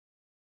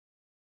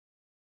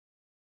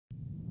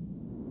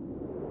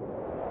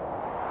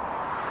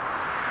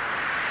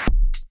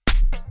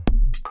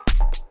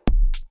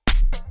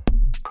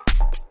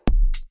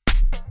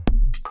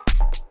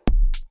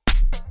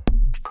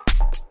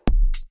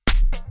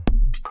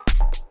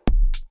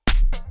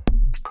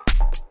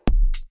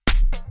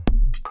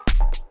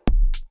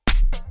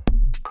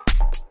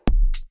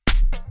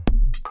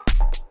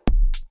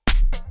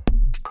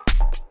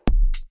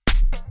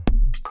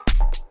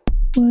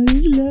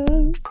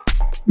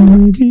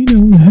Baby,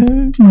 don't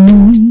hurt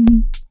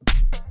me.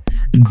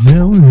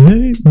 Don't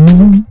hurt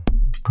me.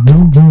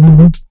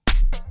 No.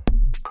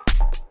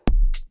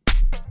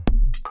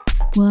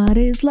 What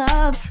is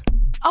love?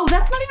 Oh,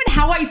 that's not even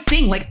how I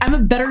sing. Like, I'm a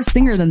better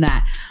singer than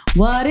that.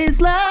 What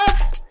is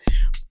love?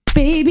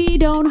 Baby,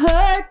 don't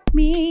hurt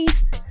me.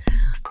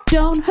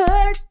 Don't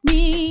hurt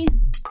me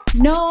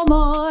no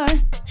more.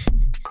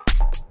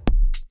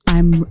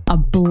 I'm a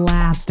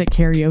blast at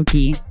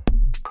karaoke.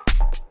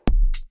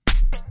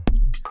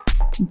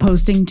 I'm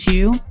posting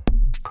to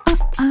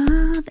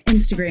the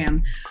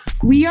Instagram.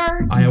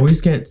 I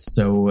always get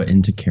so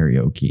into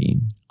karaoke.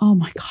 Oh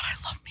my God, I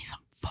love me some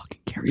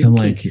fucking karaoke. So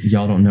like,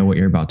 y'all don't know what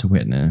you're about to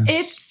witness.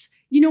 It's,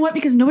 you know what?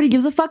 Because nobody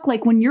gives a fuck.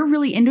 Like when you're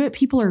really into it,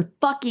 people are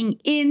fucking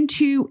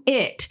into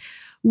it.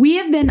 We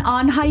have been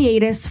on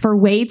hiatus for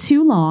way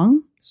too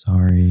long.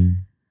 Sorry.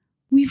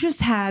 We've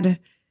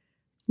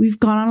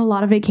gone on a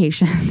lot of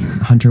vacations.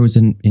 Hunter was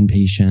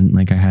impatient.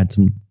 Like I had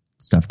some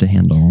stuff to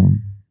handle.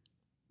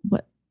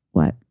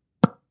 What?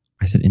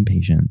 I said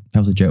impatient. That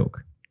was a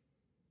joke.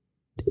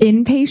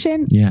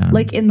 Inpatient? Yeah.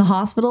 Like in the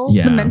hospital?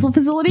 Yeah. The mental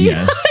facility?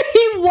 Yes.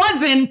 He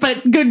wasn't,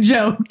 but good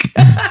joke.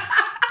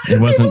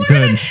 It wasn't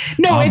good.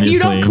 No, obviously. If you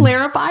don't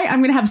clarify, I'm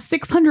going to have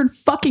 600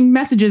 fucking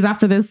messages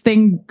after this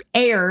thing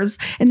airs.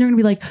 And they're going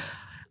to be like,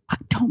 I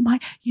don't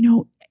mind. You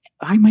know,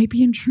 I might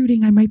be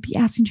intruding. I might be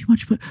asking too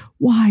much, but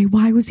why?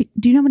 Why was he?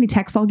 Do you know how many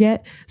texts I'll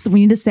get? So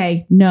we need to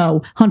say,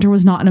 no, Hunter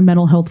was not in a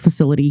mental health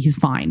facility. He's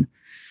fine.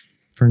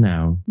 For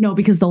now. No,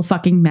 because they'll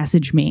fucking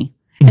message me.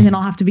 And then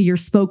I'll have to be your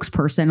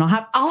spokesperson.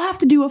 I'll have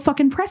to do a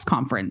fucking press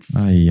conference.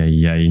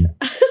 Ay.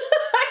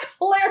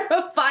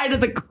 Clarify to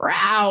the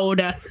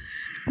crowd.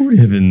 Good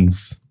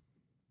heavens.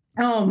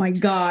 Oh my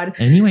God.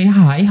 Anyway,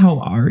 hi, how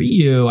are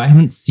you? I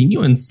haven't seen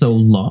you in so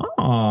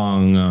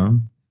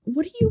long.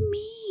 What do you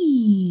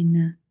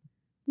mean?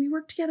 We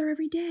work together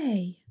every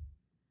day.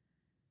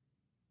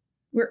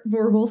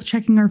 We're both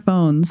checking our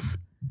phones.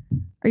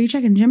 Are you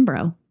checking Jim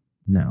Bro?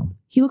 No.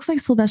 He looks like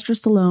Sylvester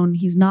Stallone.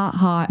 He's not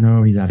hot.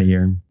 No, he's out of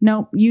here.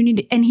 No, you need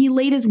to, and he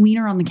laid his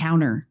wiener on the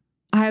counter.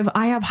 I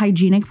have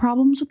hygienic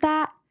problems with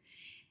that.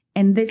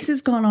 And this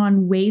has gone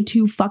on way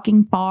too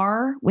fucking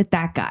far with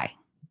that guy.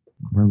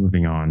 We're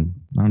moving on.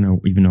 I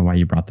don't even know why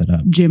you brought that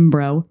up. Jim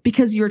Bro.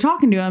 Because you were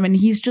talking to him and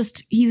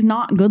he's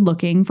not good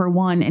looking for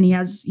one. And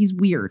he's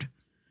weird.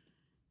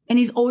 And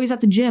he's always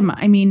at the gym.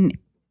 I mean,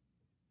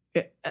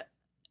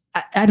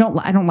 I don't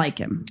like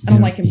him. I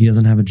don't like him. He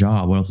doesn't have a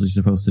job. What else is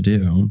he supposed to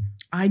do?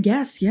 I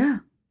guess, yeah.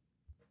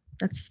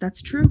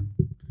 That's true.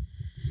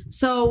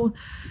 So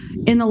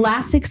in the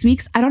last 6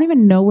 weeks, I don't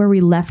even know where we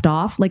left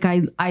off. Like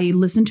I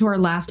listened to our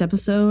last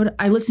episode.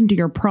 I listened to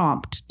your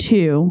prompt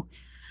too.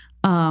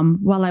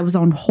 While I was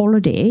on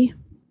holiday.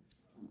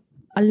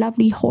 A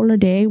lovely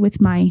holiday with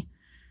my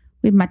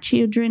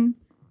children.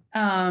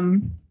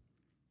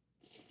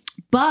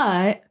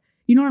 But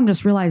you know what I'm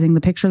just realizing?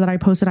 The picture that I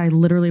posted, I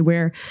literally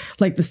wear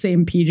like the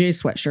same PJ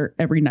sweatshirt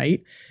every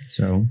night.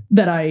 So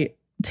that I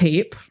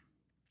tape.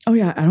 Oh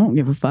yeah, I don't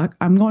give a fuck.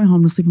 I'm going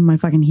home to sleep in my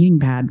fucking heating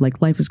pad.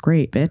 Like life is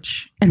great,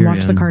 bitch. And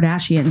watch the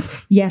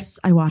Kardashians. Yes,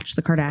 I watched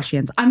the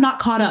Kardashians. I'm not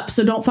caught up,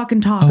 so don't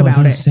fucking talk about it. I was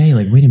gonna say,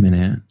 like, wait a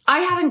minute. I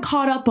haven't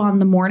caught up on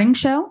the morning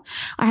show.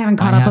 I haven't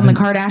caught up on the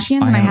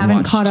Kardashians, and I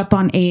haven't caught up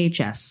on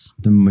AHS.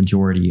 The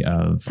majority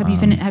of Have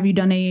you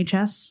done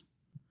AHS?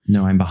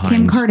 No, I'm behind.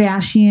 Kim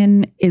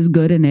Kardashian is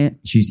good in it.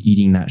 She's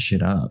eating that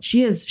shit up.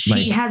 She is.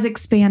 She has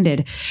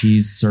expanded.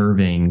 She's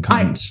serving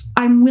cunt.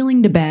 I'm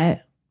willing to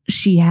bet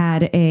she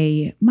had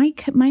a my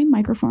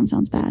microphone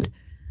sounds bad.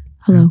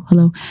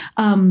 Hello.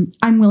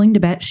 I'm willing to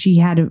bet she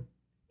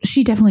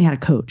definitely had a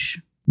coach.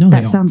 No,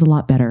 that sounds a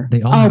lot better.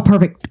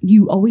 Perfect.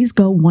 You always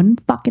go one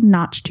fucking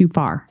notch too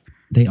far.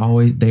 They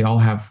all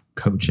have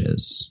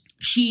coaches.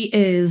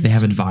 They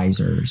have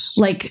advisors.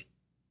 Like,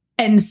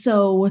 and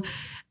so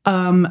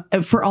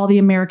for all the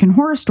American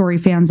Horror Story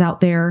fans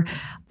out there,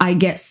 I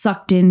get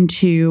sucked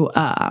into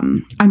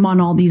I'm on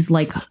all these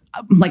like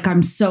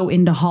I'm so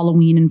into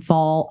Halloween and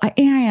fall. I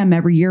am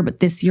every year, but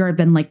this year I've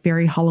been like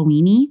very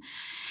Halloween-y.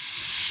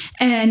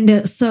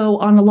 And so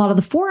on a lot of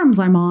the forums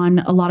I'm on,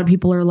 a lot of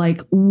people are like,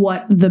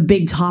 what the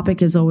big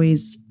topic is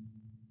always,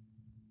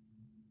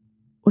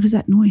 what is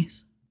that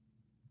noise?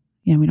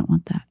 Yeah, we don't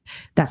want that.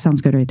 That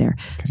sounds good right there.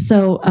 Okay.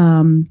 So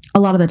a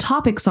lot of the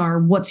topics are,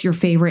 what's your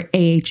favorite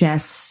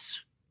AHS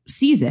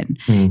season?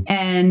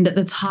 And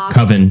the top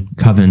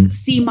Coven.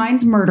 See,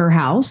 mine's Murder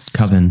House.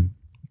 Coven.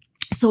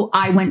 So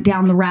I went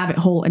down the rabbit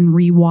hole and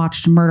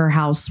rewatched Murder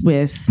House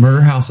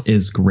Murder House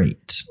is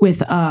great.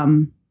 With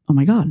oh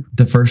my God.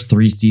 The first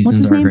 3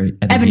 seasons are great.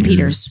 Evan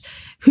Peters,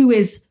 who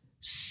is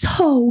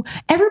so,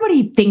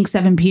 everybody thinks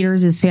Evan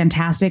Peters is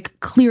fantastic.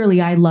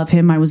 Clearly I love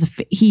him.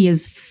 He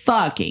is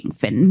fucking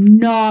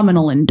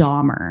phenomenal in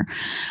Dahmer.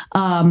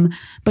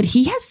 But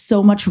he has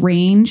so much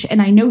range,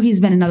 and I know he's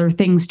been in other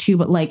things too,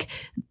 but like,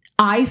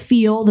 I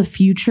feel the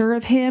future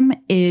of him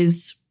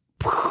is,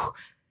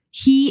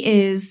 he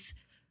is,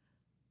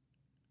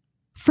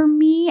 for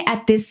me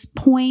at this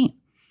point,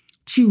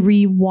 to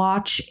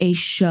rewatch a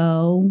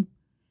show,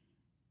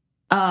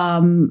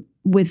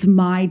 with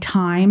my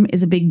time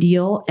is a big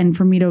deal. And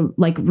for me to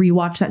like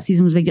rewatch that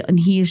season was a big deal. And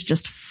he is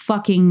just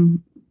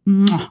fucking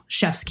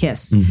chef's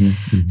kiss.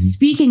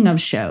 Speaking of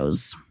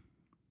shows,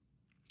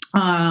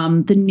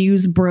 the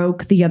news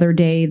broke the other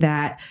day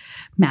that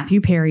Matthew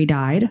Perry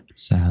died.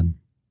 Sad.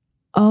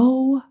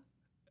 Oh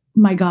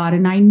my God.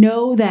 And I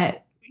know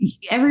that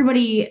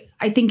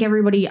I think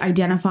everybody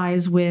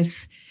identifies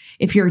with,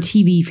 if you're a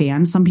TV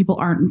fan, some people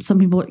aren't, some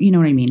people, you know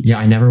what I mean? Yeah,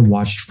 I never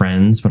watched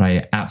Friends, but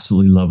I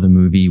absolutely love the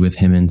movie with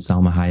him and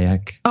Salma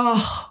Hayek.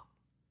 Oh,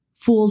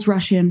 Fools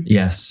Rush In.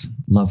 Yes,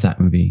 love that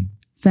movie.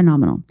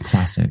 Phenomenal.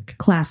 Classic.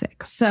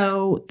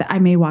 So I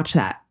may watch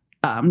that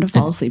to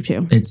fall asleep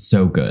to. It's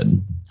so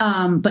good.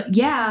 But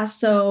yeah,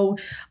 so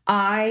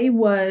I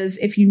was,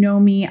 if you know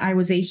me, I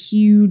was a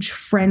huge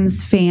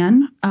Friends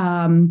fan.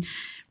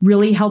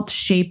 Really helped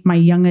shape my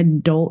young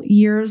adult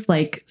years.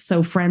 Like,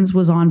 so Friends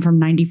was on from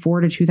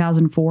 94 to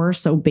 2004.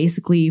 So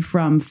basically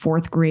from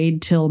 4th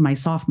grade till my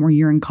sophomore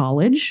year in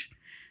college.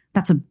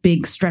 That's a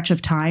big stretch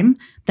of time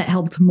that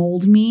helped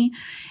mold me.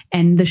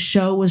 And the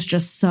show was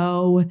just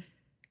so,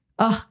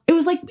 it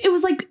was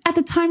like at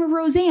the time of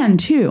Roseanne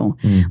too.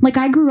 Like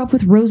I grew up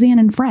with Roseanne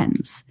and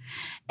Friends.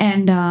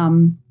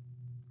 And,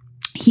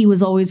 he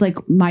was always like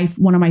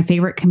one of my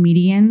favorite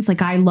comedians.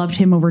 Like I loved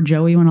him over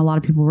Joey when a lot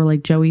of people were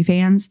like Joey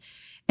fans.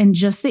 And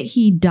just that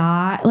he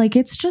died, like,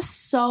 it's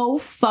just so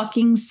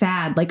fucking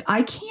sad. Like,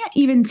 I can't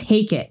even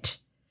take it.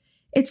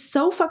 It's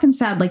so fucking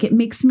sad. Like, it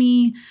makes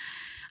me,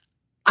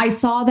 I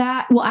saw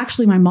that. Well,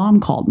 actually, my mom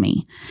called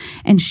me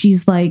and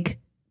she's like,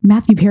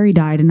 Matthew Perry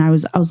died. And I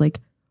was like,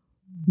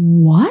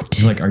 what?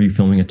 You're like, are you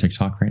filming a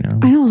TikTok right now?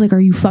 I know. I was like,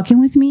 are you fucking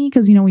with me?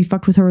 Because, you know, we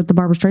fucked with her with the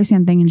Barbara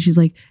Streisand thing. And she's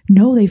like,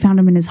 no, they found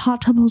him in his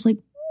hot tub. I was like,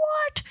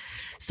 what?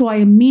 So I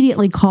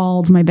immediately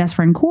called my best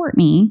friend,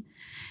 Courtney.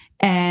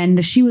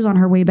 And she was on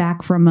her way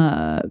back from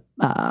a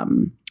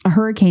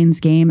Hurricanes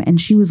game. And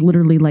she was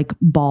literally like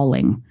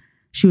bawling.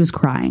 She was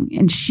crying.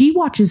 And she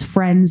watches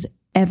Friends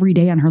every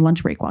day on her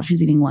lunch break while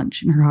she's eating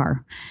lunch in her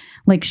car.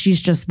 Like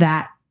she's just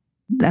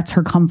that's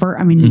her comfort.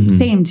 I mean,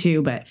 same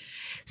too, but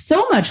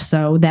so much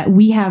so that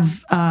we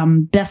have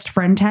best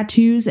friend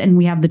tattoos and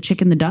we have the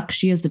chick and the duck.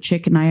 She has the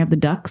chick and I have the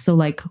duck. So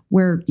like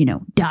we're, you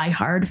know,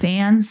 diehard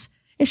fans.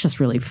 It's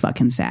just really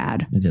fucking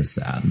sad. It is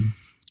sad.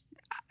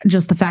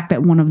 Just the fact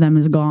that one of them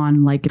is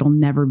gone, like it'll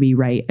never be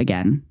right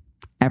again,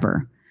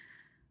 ever.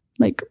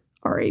 Like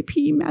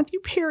R.A.P.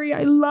 Matthew Perry,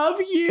 I love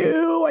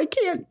you. I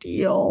can't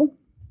deal.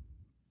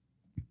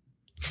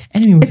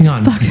 Anyway, moving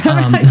on.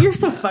 You're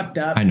so fucked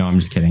up. I know, I'm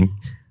just kidding.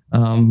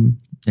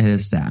 It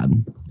is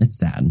sad. It's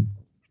sad.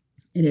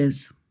 It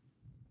is.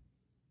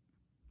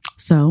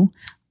 So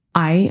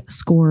I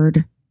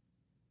scored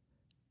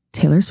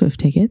Taylor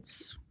Swift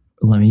tickets.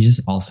 Let me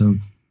just also,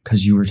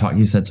 because you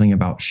said something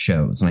about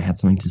shows and I had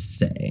something to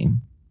say.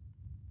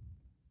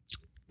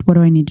 What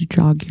do I need to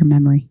jog your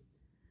memory?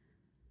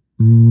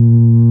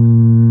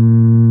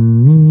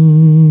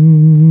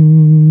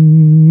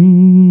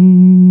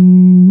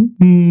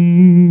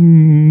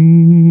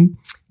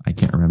 I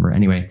can't remember.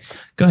 Anyway,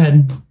 go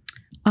ahead.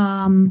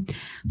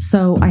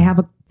 So I have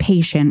a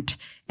patient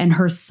and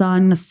her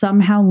son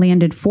somehow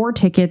landed 4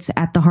 tickets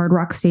at the Hard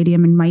Rock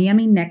Stadium in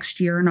Miami next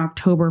year in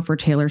October for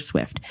Taylor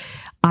Swift.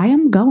 I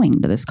am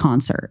going to this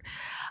concert.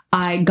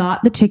 I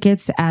got the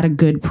tickets at a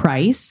good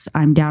price.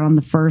 I'm down on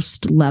the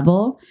first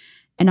level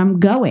and I'm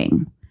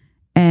going.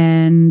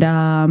 And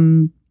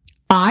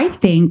I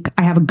think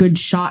I have a good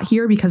shot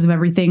here because of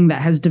everything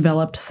that has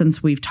developed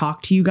since we've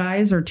talked to you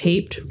guys or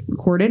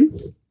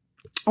recorded.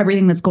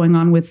 Everything that's going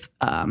on with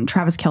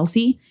Travis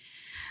Kelce.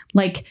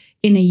 Like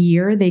in a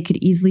year, they could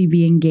easily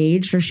be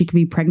engaged or she could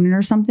be pregnant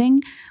or something.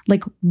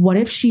 Like, what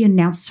if she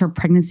announces her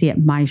pregnancy at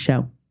my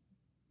show?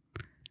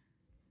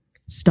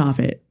 Stop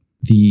it.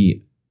 The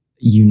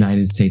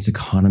United States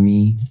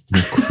economy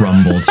will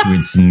crumble to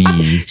its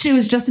knees. She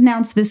was just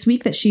announced this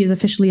week that she is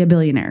officially a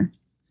billionaire.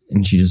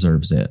 And she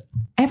deserves it.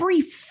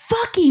 Every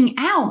fucking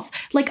ounce.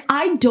 Like,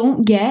 I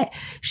don't get,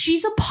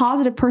 she's a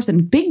positive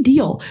person. Big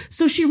deal.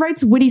 So she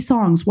writes witty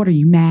songs. What, are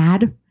you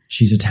mad?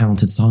 She's a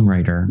talented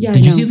songwriter. Yeah,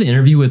 Did you see the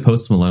interview with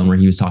Post Malone where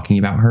he was talking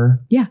about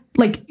her? Yeah.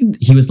 Like,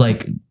 he was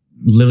like,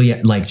 Lily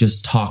like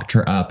just talked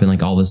her up and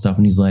like all this stuff.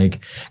 And he's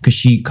like, because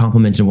she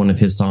complimented one of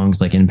his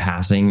songs like in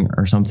passing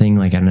or something,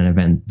 like at an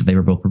event that they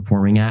were both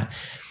performing at.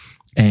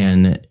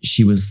 And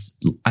she was,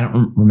 I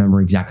don't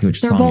remember exactly which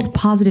song. They're both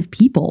positive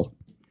people.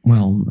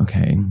 Well,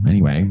 okay.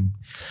 Anyway.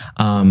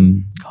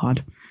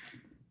 God.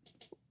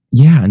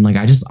 Yeah. And like,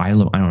 I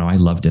don't know. I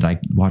loved it. I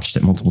watched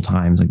it multiple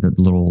times. Like the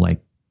little,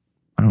 like,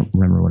 I don't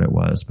remember what it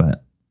was,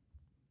 but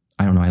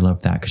I don't know. I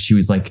love that because she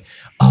was like,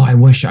 "Oh, I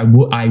wish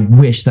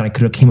that I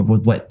could have came up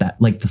with what that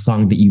like the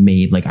song that you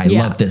made. Like, I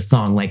love this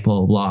song. Like, blah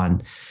blah blah."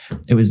 And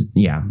it was,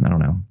 yeah. I don't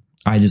know.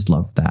 I just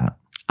love that.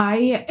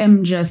 I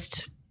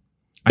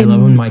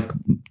love when like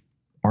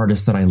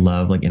artists that I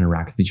love like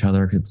interact with each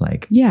other. It's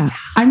like, yeah.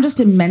 I'm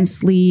just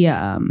immensely.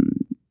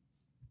 I'm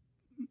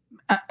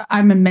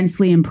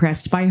immensely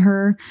impressed by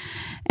her,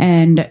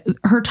 and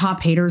her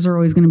top haters are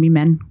always going to be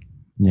men,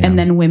 and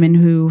then women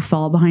who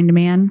fall behind a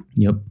man.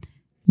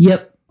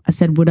 Yep. I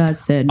said what I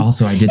said.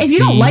 Also, I did if see... you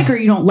don't like her,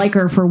 you don't like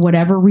her for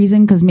whatever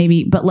reason, because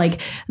maybe, but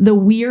like the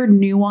weird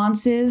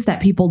nuances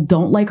that people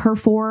don't like her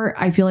for,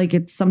 I feel like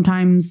it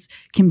sometimes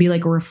can be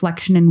like a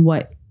reflection in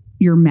what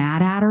you're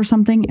mad at or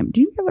something.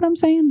 Do you get what I'm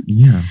saying?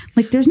 Yeah.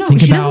 Like there's no,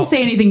 she doesn't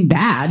say anything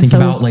bad. Think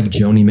about like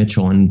Joni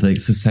Mitchell and the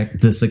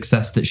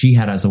success that she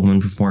had as a woman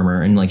performer.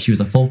 And like she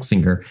was a folk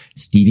singer,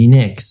 Stevie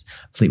Nicks,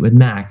 Fleetwood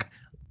Mac,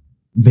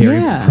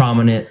 very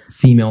prominent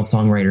female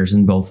songwriters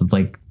in both of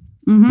like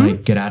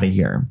Get Out of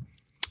Here.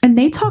 And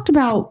they talked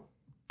about,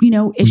 you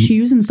know,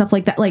 issues and stuff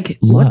like that. Like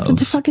what's the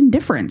fucking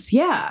difference?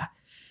 Yeah.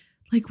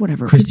 Like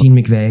whatever. Christine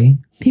McVie.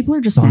 People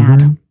are just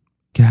mad.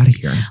 Get out of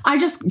here. I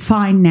just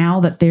find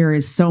now that there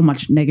is so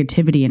much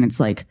negativity and it's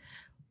like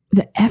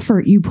the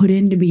effort you put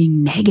into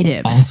being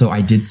negative. Also,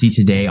 I did see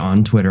today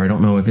on Twitter, I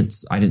don't know if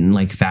I didn't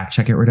like fact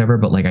check it or whatever,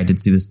 but like I did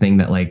see this thing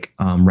that like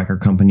record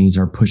companies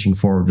are pushing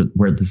forward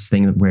where this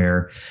thing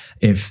where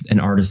if an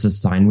artist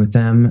is signed with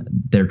them,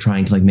 they're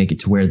trying to like make it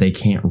to where they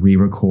can't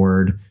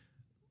re-record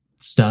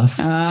stuff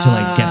to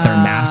like get their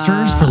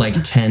masters for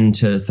like 10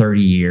 to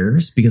 30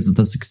 years because of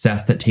the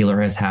success that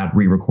Taylor has had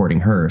re-recording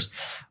hers.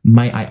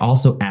 Might I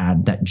also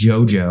add that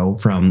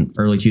JoJo from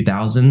early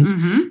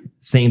 2000s,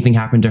 same thing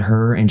happened to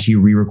her and she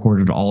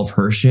re-recorded all of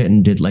her shit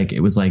and did like,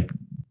 it was like,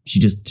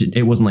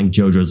 it wasn't like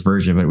JoJo's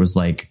version, but it was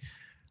like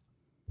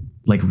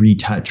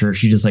retouch or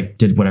she just like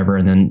did whatever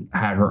and then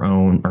had her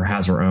own or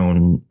has her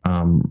own,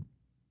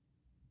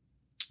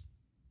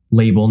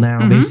 label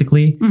now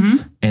basically.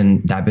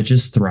 And that bitch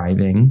is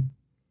thriving.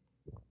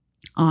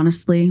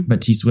 Honestly.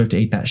 But T Swift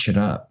ate that shit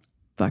up.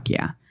 Fuck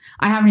yeah.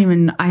 I haven't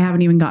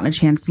even gotten a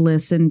chance to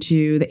listen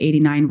to the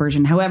 89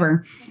 version.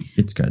 However,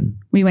 it's good.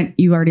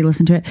 You already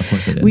listened to it? Of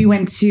course I did. We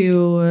went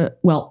to,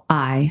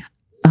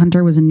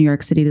 Hunter was in New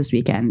York City this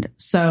weekend.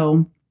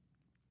 So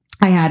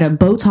I had a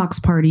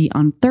Botox party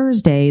on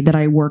Thursday that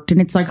I worked,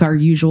 and it's like our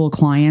usual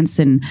clients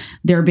and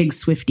they're big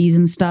Swifties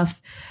and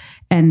stuff.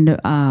 And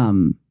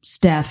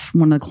Steph,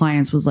 one of the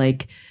clients, was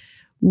like,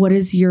 what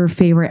is your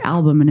favorite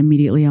album? And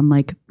immediately I'm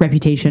like,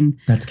 Reputation.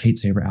 That's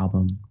Kate's favorite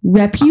album.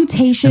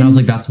 Reputation. And I was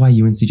like, that's why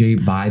you and CJ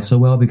vibe so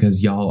well,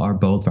 because y'all are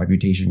both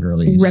Reputation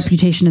girlies.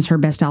 Reputation is her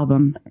best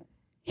album.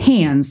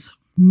 Hands.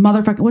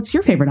 Motherfucker. What's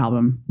your favorite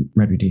album?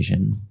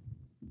 Reputation.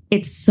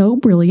 It's so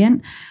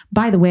brilliant.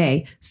 By the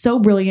way, so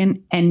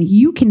brilliant. And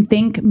you can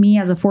think me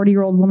as a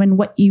 40-year-old woman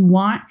what you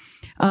want.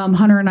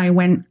 Hunter and I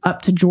went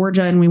up to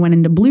Georgia and we went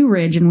into Blue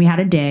Ridge and we had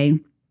a day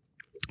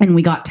and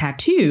we got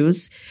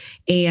tattoos.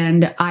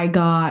 And I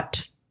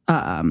got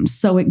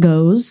So It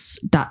Goes ...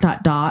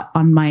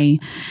 on my,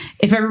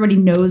 if everybody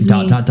knows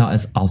me. ...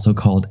 is also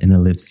called an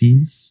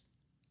ellipses.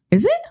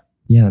 Is it?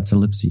 Yeah, it's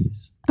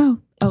ellipses.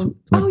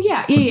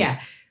 Yeah.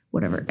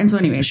 Whatever. And so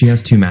anyway. She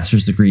has 2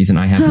 master's degrees and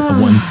I have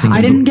one single.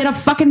 I didn't get a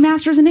fucking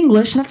master's in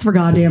English. That's for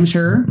goddamn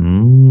sure.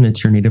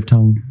 It's your native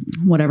tongue.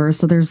 Whatever.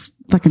 So there's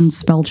fucking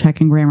spell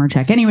check and grammar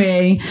check.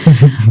 Anyway.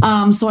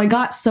 So I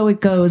got So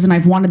It Goes and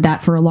I've wanted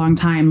that for a long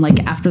time.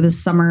 Like after this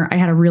summer, I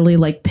had a really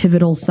like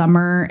pivotal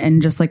summer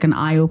and just like an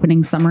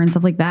eye-opening summer and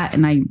stuff like that.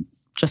 And I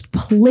just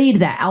played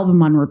that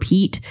album on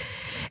repeat.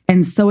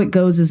 And So It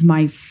Goes is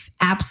my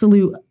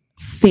absolute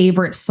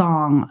favorite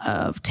song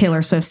of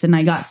Taylor Swift's, and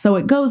I got So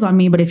It Goes on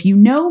me. But if you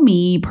know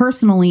me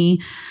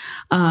personally,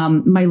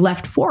 my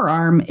left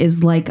forearm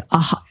is like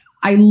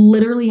I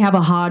literally have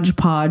a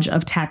hodgepodge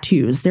of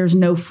tattoos. There's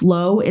no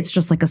flow. It's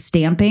just like a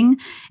stamping,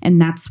 and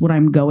that's what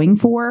I'm going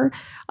for.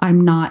 I'm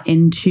not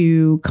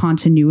into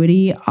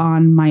continuity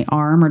on my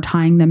arm or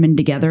tying them in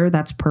together.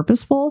 That's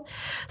purposeful.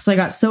 So I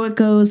got So It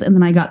Goes, and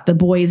then I got the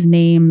boys'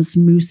 names,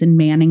 Moose and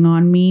Manning,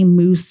 on me.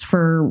 Moose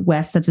for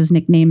Wes, that's his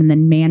nickname, and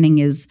then Manning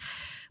is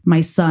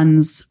my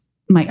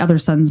other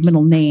son's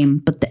middle name,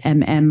 but the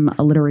MM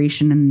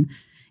alliteration. And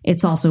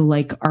it's also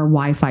like our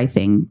Wi-Fi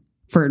thing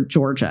for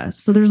Georgia.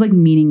 So there's like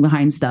meaning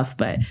behind stuff,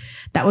 but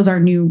that was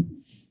our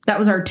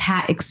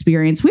tat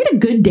experience. We had a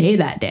good day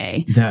that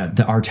day.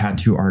 Our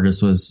tattoo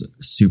artist was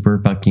super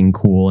fucking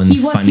cool and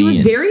funny. He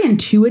was very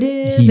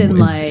intuitive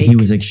he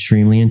was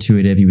extremely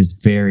intuitive. He was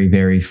very,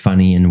 very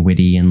funny and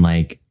witty and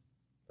like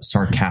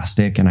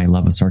sarcastic, and I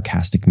love a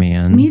sarcastic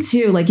man. Me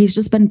too. Like he's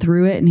just been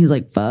through it and he's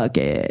like, fuck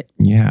it.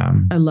 Yeah.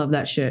 I love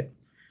that shit.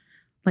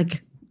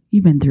 Like,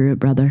 you've been through it,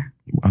 brother.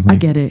 I'm like, I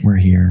get it. We're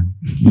here.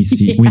 We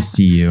see we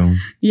see you.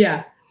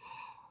 Yeah.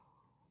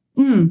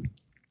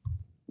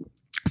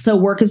 So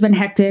work has been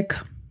hectic.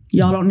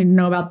 Y'all don't need to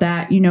know about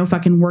that. You know,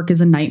 fucking work is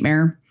a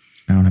nightmare.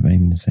 I don't have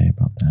anything to say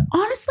about that.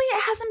 Honestly,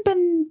 it hasn't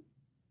been,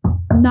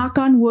 knock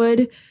on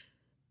wood,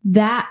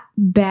 that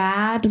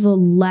bad the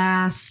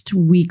last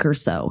week or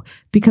so,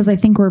 because I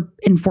think we're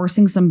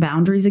enforcing some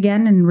boundaries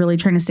again and really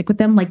trying to stick with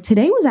them. Like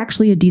today was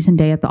actually a decent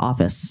day at the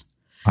office.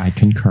 I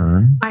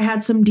concur. I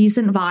had some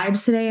decent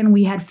vibes today and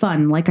we had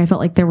fun. Like I felt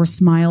like there were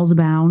smiles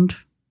abound.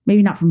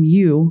 Maybe not from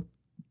you.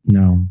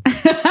 No.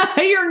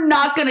 You're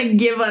not going to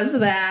give us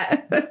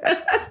that.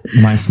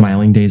 My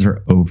smiling days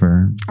are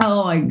over.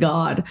 Oh my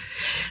God.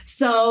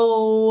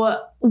 So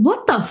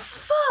what the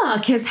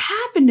fuck has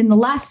happened in the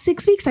last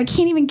 6 weeks? I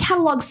can't even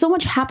catalog. So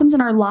much happens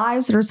in our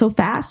lives that are so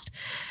fast.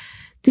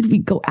 Did we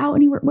go out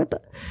anywhere? What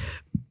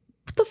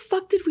the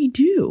fuck did we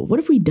do? What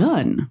have we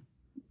done?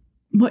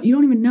 What? You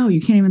don't even know.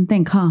 You can't even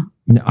think, huh?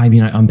 No, I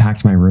mean, I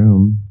unpacked my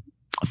room.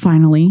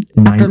 Finally.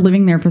 After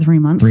living there for 3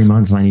 months. 3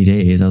 months, 90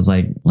 days. I was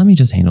like, let me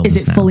just handle this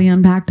Is it now. fully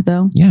unpacked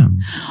though? Yeah.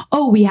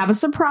 Oh, we have a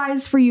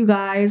surprise for you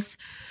guys.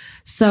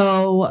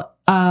 So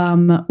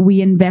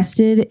we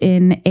invested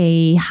in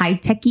a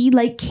high-techy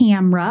like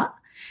camera.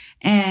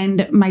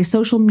 And my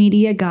social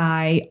media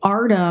guy,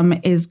 Artem,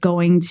 is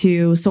going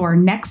to... So our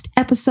next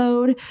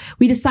episode,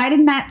 we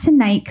decided that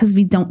tonight because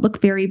we don't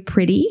look very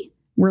pretty.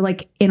 We're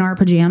like in our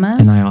pajamas.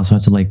 And I also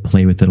have to like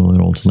play with it a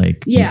little to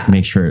like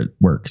make sure it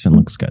works and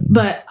looks good.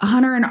 But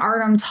Hunter and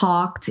Artem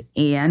talked,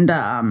 and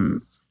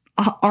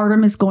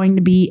Artem is going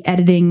to be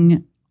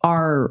editing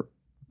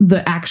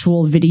the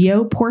actual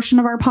video portion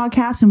of our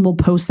podcast, and we'll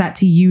post that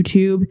to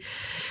YouTube.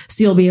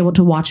 So you'll be able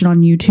to watch it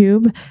on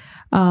YouTube.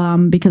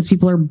 Because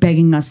people are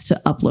begging us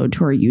to upload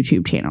to our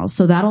YouTube channel.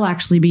 So that'll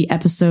actually be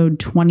episode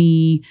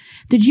 20.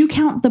 Did you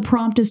count the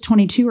prompt as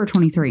 22 or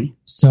 23?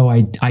 So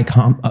I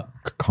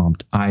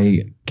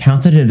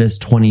counted it as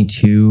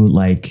 22,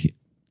 like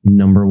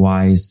number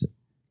wise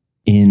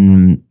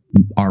in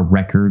our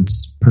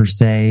records per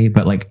se,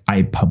 but like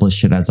I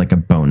published it as like a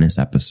bonus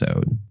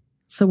episode.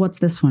 So what's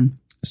this one?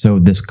 So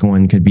this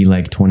one could be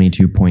like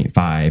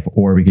 22.5,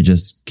 or we could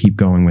just keep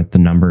going with the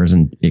numbers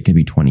and it could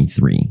be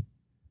 23.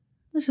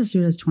 Let's just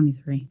do it as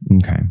 23.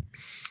 Okay.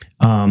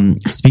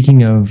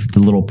 Speaking of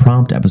the little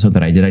prompt episode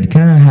that I did, I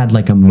kind of had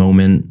like a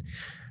moment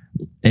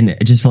and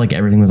it just felt like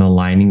everything was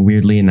aligning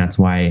weirdly. And that's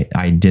why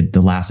I did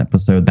the last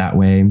episode that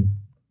way.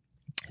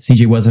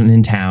 CJ wasn't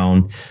in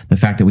town. The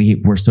fact that we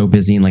were so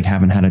busy and like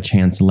haven't had a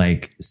chance to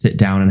like sit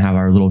down and have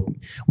our little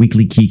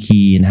weekly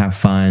kiki and have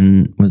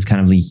fun was kind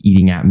of like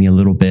eating at me a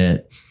little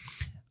bit.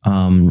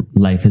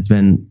 Life has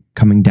been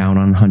coming down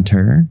on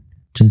Hunter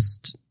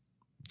just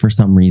for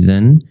some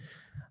reason.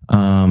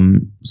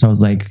 So I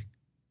was like,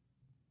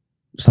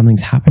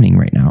 something's happening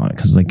right now.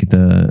 Cause like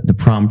the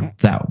prompt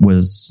that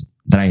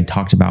I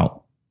talked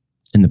about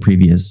in the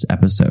previous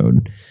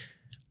episode,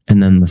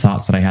 and then the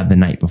thoughts that I had the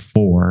night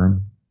before,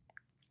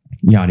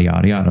 yada,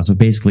 yada, yada. So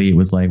basically it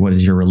was like, what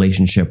is your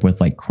relationship with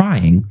like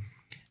crying?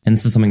 And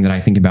this is something that I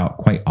think about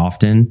quite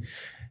often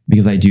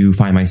because I do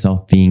find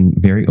myself being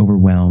very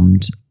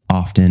overwhelmed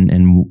often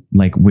and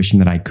like wishing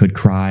that I could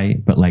cry,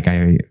 but like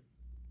I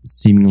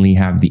seemingly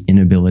have the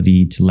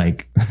inability to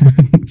like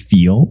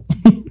feel,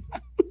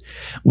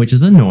 which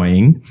is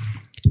annoying.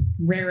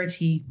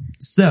 Rarity.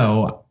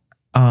 So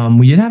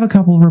we did have a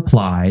couple of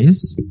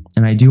replies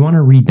and I do want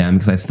to read them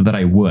because I said that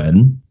I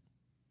would.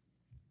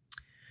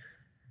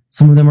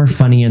 Some of them are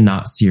funny and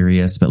not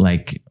serious, but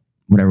like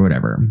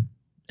whatever.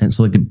 And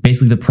so like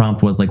basically the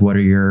prompt was like, what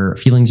are your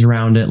feelings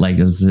around it? Like,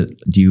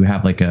 do you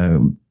have like a,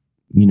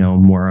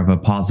 more of a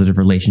positive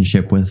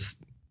relationship with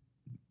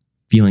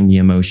feeling the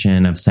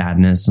emotion of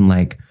sadness and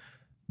like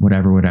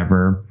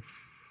whatever.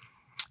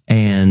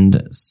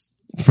 And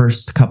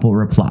first couple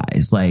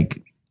replies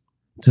like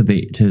to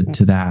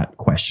that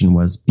question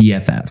was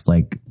BFFs,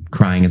 like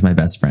crying is my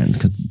best friend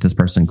because this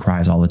person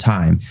cries all the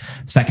time.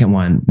 Second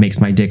one,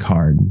 makes my dick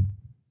hard.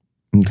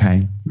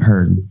 Okay,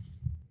 heard.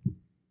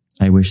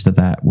 I wish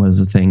that was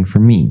a thing for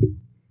me.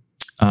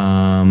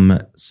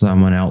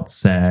 Someone else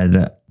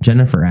said,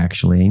 Jennifer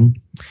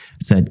actually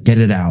said, get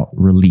it out,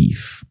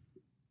 relief.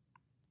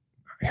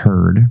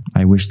 Heard.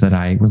 I wish that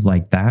I was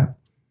like that.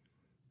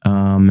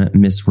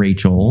 Miss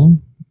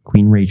Rachel,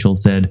 Queen Rachel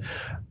said,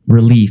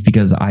 relief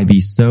because I be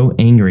so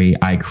angry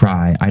I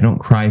cry. I don't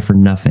cry for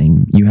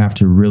nothing. You have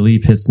to really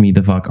piss me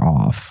the fuck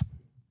off.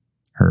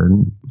 Heard.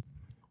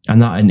 I'm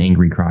not an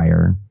angry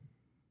crier.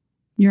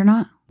 You're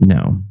not?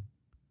 No.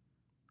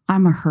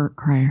 I'm a hurt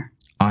crier.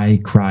 I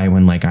cry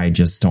when like I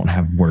just don't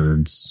have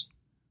words.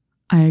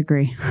 I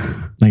agree.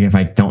 Like if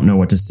I don't know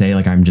what to say,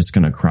 like I'm just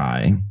gonna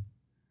cry.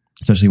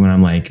 Especially when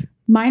I'm like...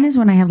 Mine is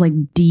when I have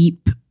like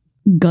deep,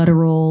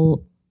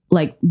 guttural,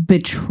 like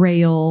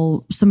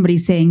betrayal, somebody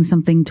saying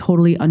something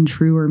totally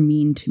untrue or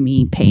mean to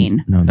me,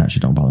 pain. No, that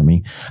shit don't bother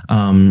me.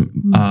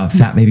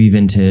 Fat Baby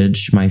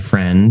Vintage, my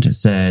friend,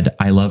 said,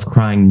 I love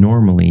crying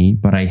normally,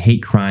 but I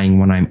hate crying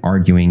when I'm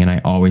arguing, and I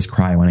always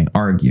cry when I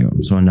argue.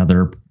 So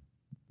another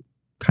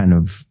kind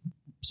of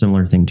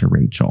similar thing to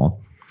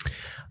Rachel.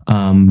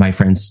 My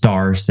friend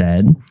Star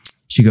said,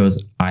 she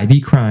goes, I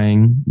been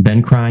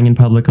crying in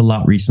public a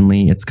lot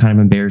recently. It's kind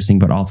of embarrassing,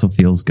 but also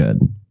feels good.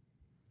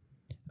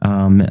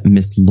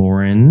 Miss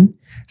Lauren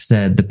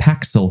said, the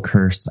Paxil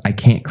curse. I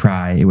can't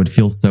cry. It would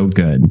feel so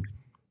good.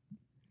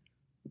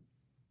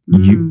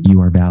 You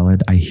are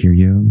valid. I hear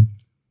you.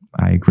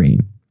 I agree.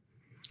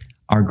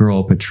 Our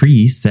girl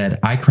Patrice said,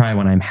 I cry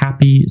when I'm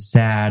happy,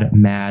 sad,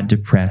 mad,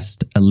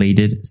 depressed,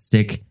 elated,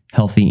 sick,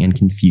 healthy, and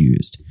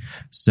confused.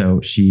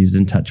 So she's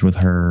in touch with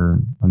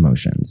her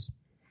emotions.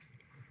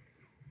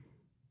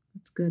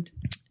 Good.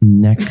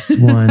 Next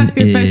one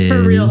is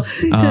for real,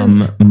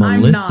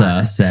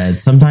 Melissa said,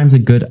 sometimes a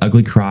good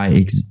ugly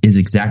cry is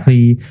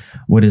exactly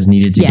what is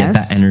needed to get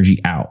that energy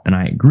out. And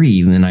I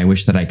agree. And I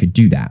wish that I could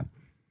do that.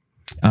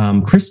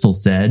 Crystal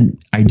said,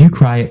 I do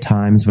cry at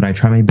times, but I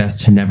try my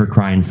best to never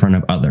cry in front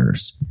of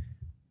others.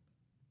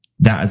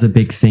 That is a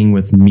big thing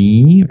with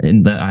me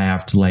and that I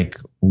have to like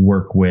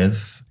work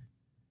with,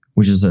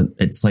 which is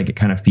it's like, it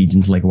kind of feeds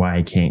into like why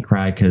I can't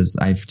cry. Cause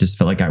I've just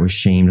felt like I was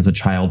shamed as a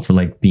child for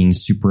like being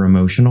super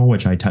emotional,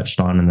 which I touched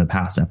on in the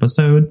past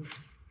episode.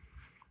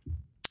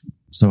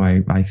 So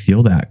I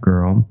feel that,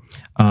 girl.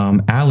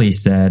 Allie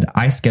said,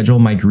 I schedule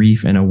my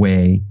grief in a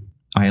way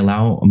I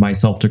allow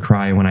myself to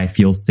cry when I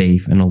feel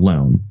safe and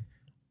alone.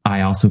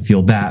 I also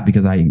feel that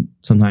because I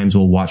sometimes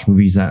will watch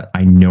movies that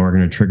I know are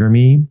going to trigger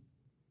me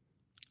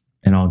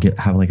and I'll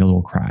have like a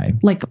little cry.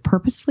 Like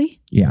purposely?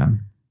 Yeah.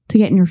 To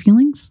get in your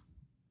feelings?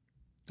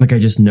 Like I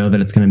just know that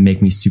it's going to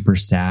make me super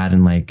sad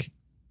and like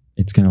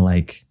it's going to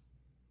like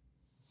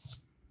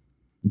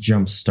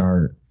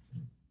jumpstart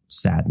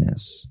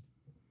sadness.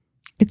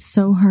 It's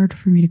so hard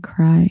for me to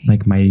cry.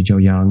 Like Mighty Joe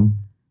Young.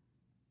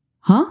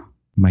 Huh?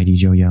 Mighty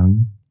Joe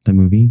Young, the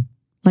movie.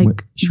 Like with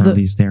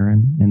Charlize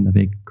Theron and the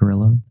big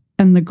gorilla.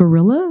 And the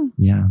gorilla?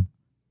 Yeah.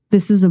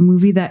 This is a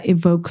movie that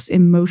evokes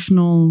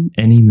emotional...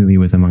 Any movie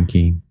with a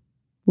monkey.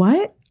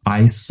 What?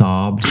 I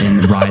sobbed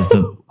in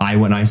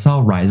when I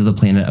saw Rise of the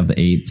Planet of the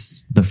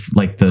Apes,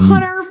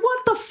 Hunter,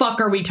 what the fuck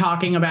are we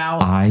talking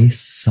about? I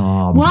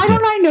sobbed. Why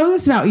don't I know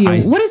this about you? What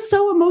is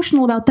so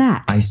emotional about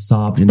that? I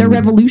sobbed in the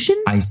revolution?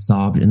 I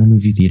sobbed in the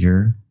movie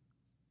theater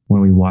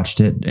when we watched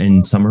it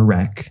in Summer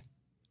Rec.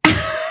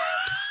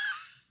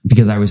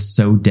 Because I was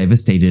so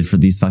devastated for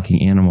these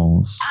fucking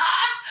animals.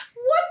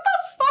 What the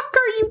fuck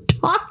are you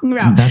talking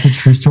about? That's a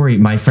true story.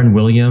 My friend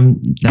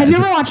William. Have you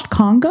ever watched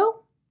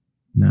Congo?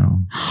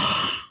 No.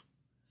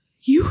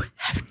 You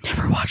have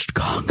never watched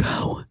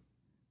Congo.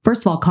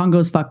 First of all,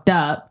 Congo's fucked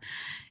up.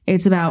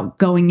 It's about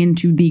going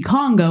into the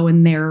Congo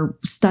and they're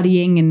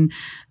studying and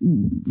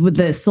with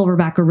the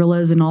silverback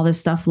gorillas and all this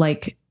stuff.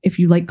 Like, if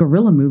you like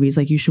gorilla movies,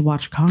 like you should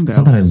watch Congo. It's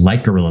not that I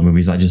like gorilla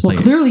movies. I just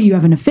clearly you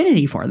have an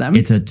affinity for them.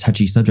 It's a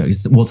touchy subject.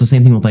 It's the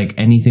same thing with like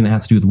anything that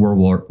has to do with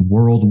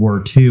World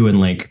War II and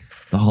like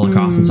the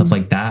Holocaust and stuff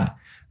like that.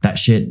 That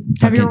shit.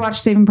 Have you ever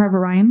watched Saving Private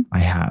Ryan? I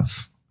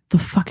have.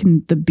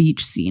 The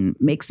beach scene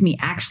makes me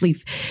actually...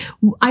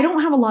 I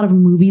don't have a lot of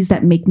movies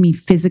that make me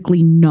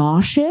physically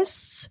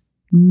nauseous.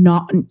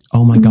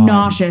 Oh my God.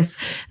 Nauseous.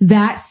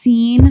 That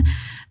scene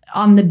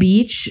on the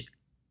beach,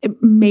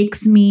 it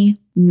makes me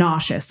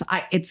nauseous.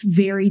 It's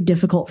very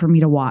difficult for me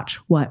to watch.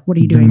 What are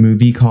you doing? The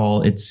movie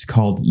it's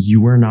called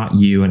You Are Not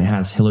You, and it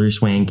has Hilary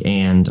Swank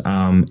and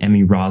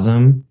Emmy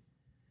Rossum.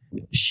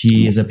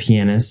 She is a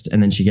pianist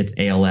and then she gets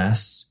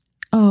ALS.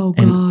 Oh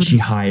God. And she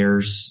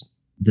hires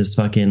this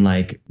fucking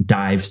like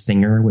dive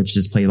singer, which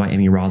is played by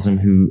Emmy Rossum,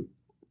 who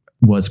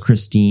was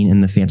Christine in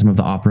the Phantom of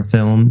the Opera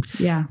film.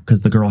 Yeah.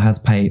 Because the girl has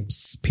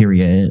pipes,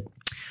 period.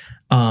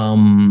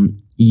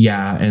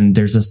 Yeah. And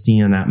there's a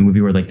scene in that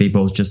movie where like they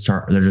both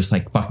they're just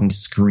like fucking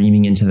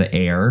screaming into the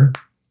air.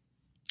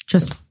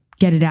 Just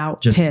get it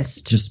out.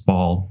 Pissed. Just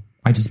bawl.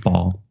 I just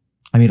bawl.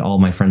 I made all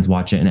of my friends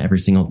watch it. And every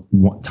single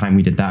time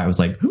we did that, I was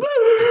like,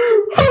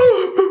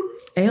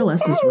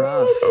 ALS is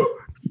rough.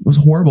 It was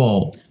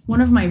horrible. One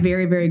of my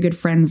very, very good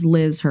friends,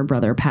 Liz, her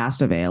brother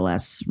passed of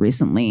ALS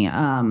recently.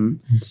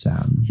 It's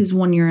sad. His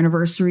 1-year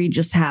anniversary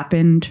just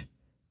happened.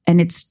 And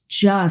it's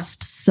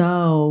just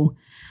so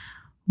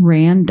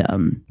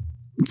random.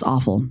 It's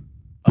awful.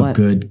 A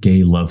good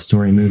gay love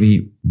story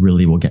movie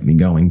really will get me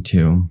going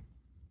too.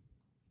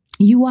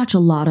 You watch a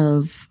lot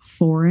of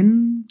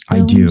foreign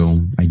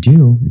films? I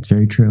do. It's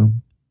very true.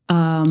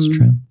 It's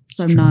true.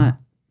 So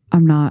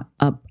I'm not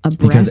abreast.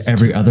 Because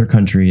every other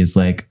country is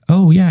like,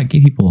 oh yeah,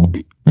 gay people.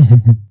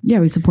 Yeah,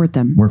 we support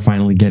them. We're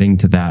finally getting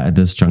to that at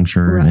this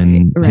juncture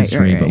in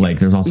history. But like,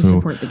 there's also we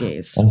support the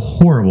gays. A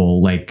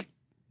horrible, like,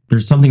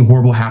 there's something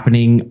horrible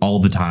happening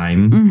all the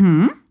time.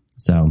 Mm-hmm.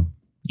 So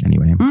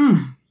anyway.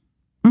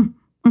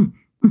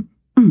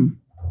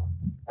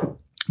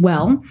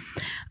 Well,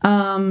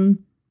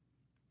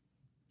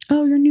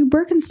 your new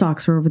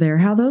Birkenstocks are over there.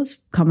 How are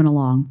those coming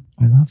along?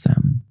 I love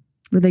them.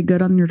 Were they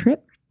good on your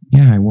trip?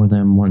 Yeah, I wore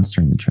them once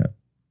during the trip.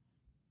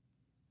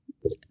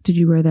 Did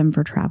you wear them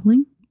for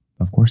traveling?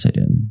 Of course I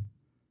did.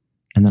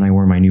 And then I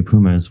wore my new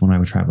Pumas when I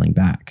was traveling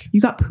back.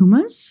 You got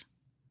Pumas?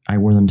 I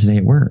wore them today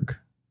at work.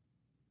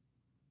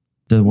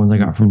 The ones I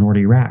got from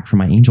Nordy Rack for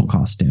my angel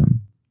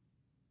costume.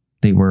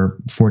 They were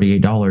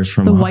 $48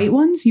 from... The white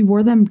ones? You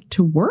wore them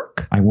to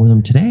work? I wore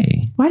them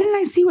today. Why didn't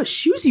I see what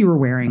shoes you were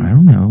wearing? I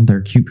don't know.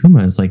 They're cute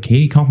Pumas. Like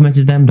Katie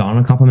complimented them.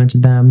 Donna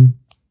complimented them.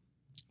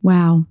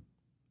 Wow.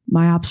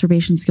 My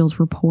observation skills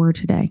were poor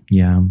today.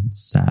 Yeah, it's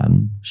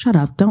sad. Shut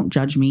up. Don't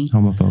judge me.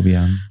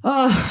 Homophobia.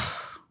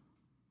 Oh,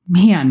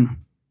 man.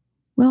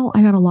 Well,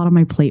 I got a lot on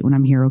my plate when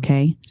I'm here,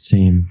 okay?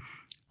 Same.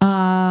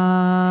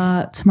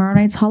 Tomorrow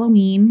night's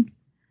Halloween.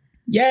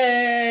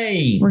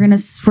 Yay! We're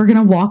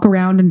gonna walk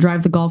around and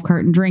drive the golf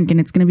cart and drink, and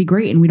it's gonna be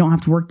great, and we don't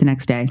have to work the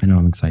next day. I know,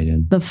 I'm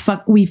excited.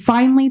 We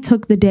finally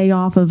took the day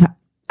off of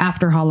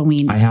after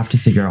Halloween. I have to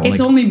figure out it's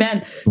only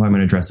been what I'm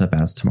gonna dress up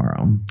as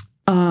tomorrow.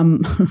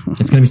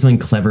 It's gonna be something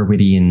clever,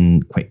 witty,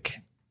 and quick.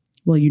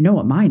 Well, you know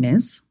what mine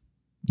is.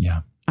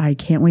 Yeah. I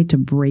can't wait to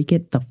break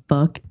it the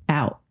fuck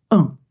out.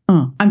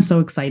 I'm so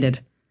excited.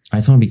 I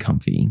just want to be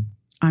comfy.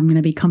 I'm going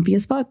to be comfy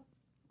as fuck.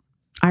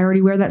 I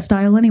already wear that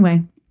style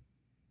anyway.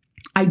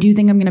 I do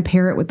think I'm going to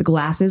pair it with the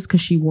glasses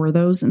because she wore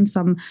those in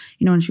some,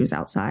 when she was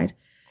outside.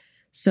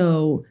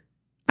 So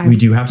we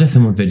do have to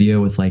film a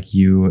video with like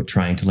you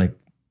trying to like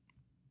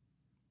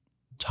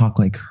talk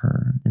like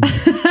her and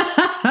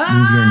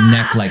move your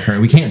neck like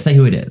her. We can't say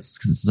who it is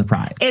because it's a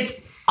surprise. It's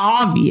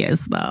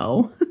obvious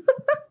though.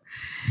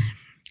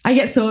 I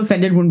get so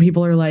offended when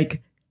people are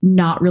like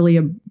not really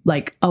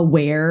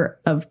aware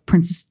of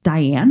Princess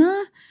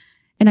Diana.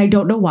 And I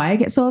don't know why I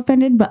get so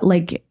offended, but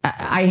like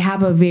I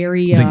have a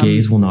very... the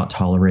gays will not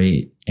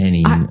tolerate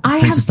any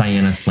Princess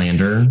Diana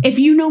slander. If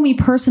you know me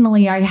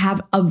personally, I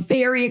have a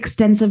very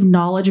extensive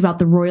knowledge about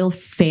the royal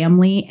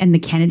family and the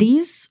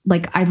Kennedys.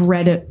 Like I've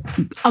read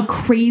a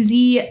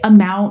crazy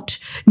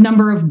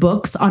number of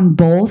books on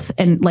both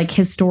and like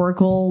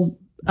historical...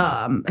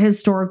 Where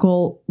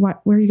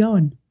are you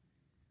going?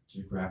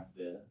 To grab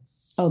this.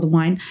 Oh, the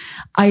wine.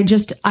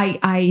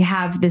 I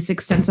have this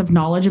extensive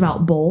knowledge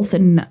about both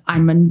and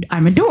I'm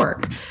a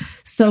dork.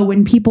 So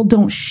when people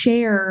don't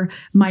share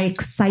my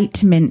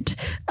excitement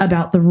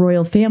about the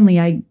royal family,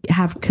 I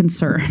have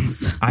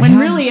concerns.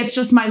 Really it's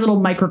just my little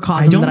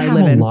microcosm that I live in. I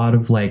don't have a lot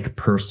of like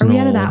personal... Are we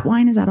out of that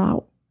wine? Is that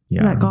out?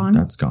 Yeah, is that gone?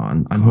 That's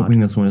gone. I'm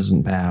hoping this one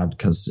isn't bad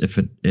because if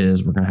it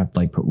is, we're going to have to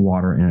like put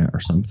water in it or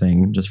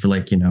something just for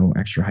like,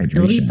 extra hydration.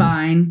 It'll be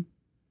fine.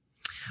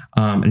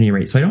 At any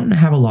rate, so I don't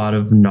have a lot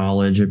of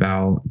knowledge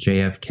about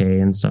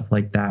JFK and stuff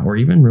like that, or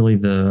even really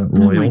the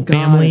royal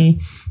family.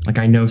 Like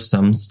I know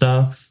some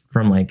stuff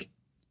from like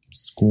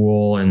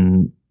school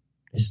and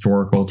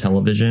historical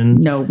television.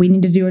 No, we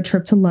need to do a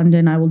trip to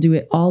London. I will do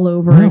it all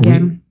over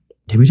again.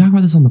 Did we talk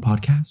about this on the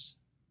podcast?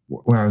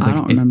 Where I was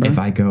like, if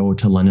I go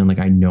to London, like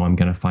I know I'm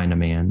going to find a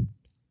man.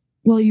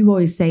 Well, you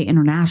always say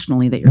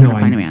internationally that you're going to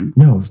find a man.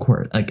 No, of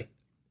course. Like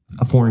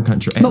a foreign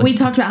country. But we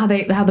talked about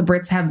how the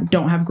Brits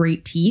don't have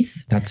great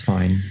teeth. That's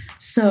fine.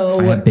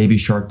 So I have baby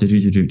shark do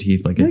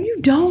teeth. Like no,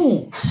 you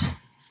don't.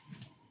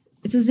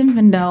 It's a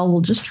Zinfandel. We'll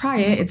just try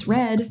it. It's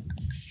red.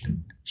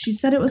 She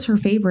said it was her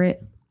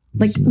favorite.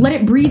 Like, let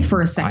it breathe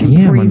for a second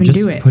before you even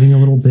do it. Putting a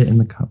little bit in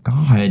the cup.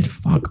 God,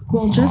 fuck.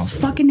 Well, just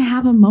fucking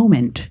have a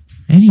moment.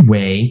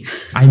 Anyway,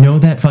 I know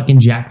that fucking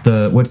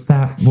what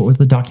was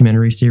the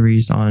documentary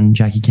series on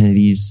Jackie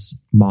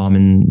Kennedy's mom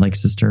and like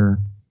sister?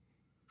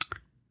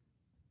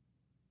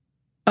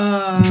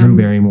 Drew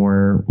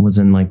Barrymore was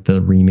in like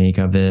the remake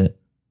of it.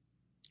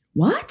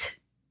 What?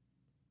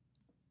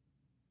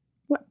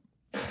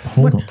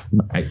 Hold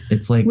on.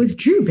 It's like with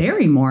Drew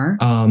Barrymore.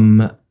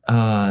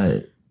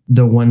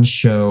 The one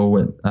show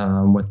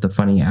with the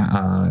funny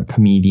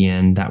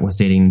comedian that was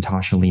dating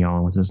Natasha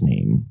Lyonne, what's his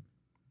name?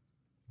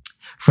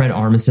 Fred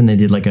Armisen. They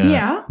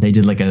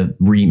did like a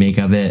remake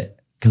of it.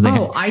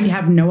 I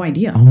have no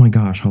idea. Oh my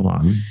gosh, hold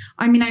on.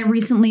 I mean, I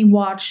recently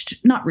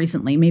watched, not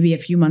recently, maybe a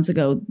few months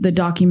ago, the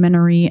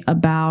documentary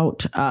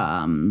about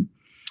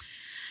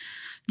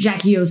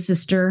Jackie O's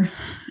sister,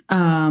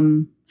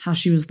 how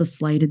she was the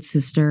slighted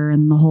sister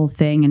and the whole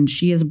thing. And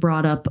she has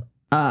brought up,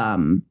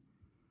 the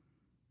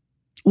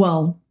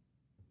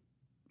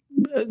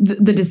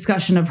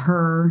discussion of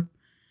her.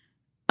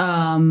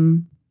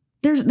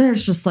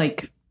 There's just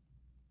like,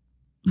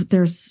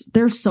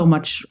 there's so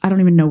much. I don't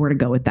even know where to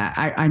go with that.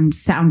 I'm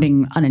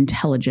sounding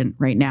unintelligent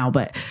right now,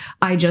 but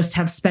I just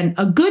have spent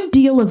a good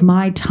deal of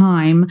my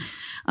time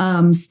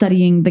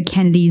studying the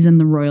Kennedys and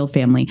the royal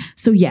family.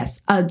 So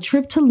yes, a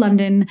trip to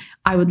London.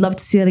 I would love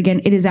to see that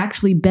again. It has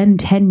actually been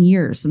 10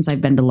 years since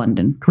I've been to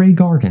London. Grey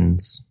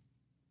Gardens.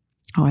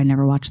 Oh, I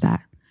never watched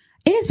that.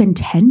 It has been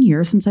 10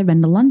 years since I've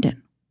been to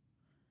London.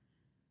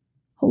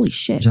 Holy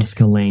shit.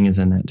 Jessica Lange is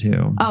in that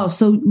too. Oh,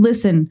 so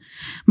listen,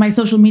 my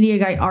social media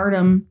guy,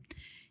 Artem,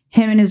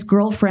 him and his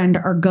girlfriend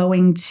are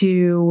going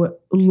to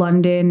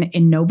London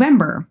in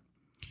November.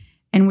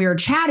 And we were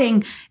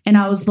chatting and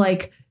I was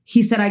like,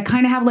 he said, I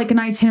kind of have like an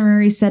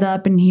itinerary set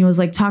up. And he was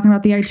like talking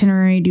about the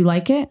itinerary. Do you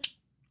like it?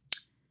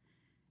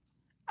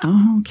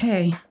 Oh,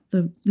 okay.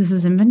 This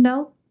is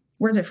Zinfandel.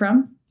 Where's it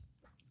from?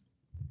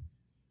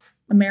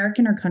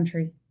 American or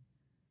country?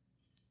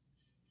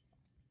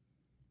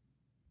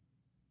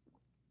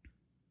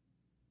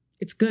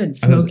 It's good.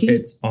 Smoky.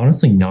 It's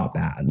honestly not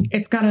bad.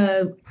 It's got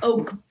an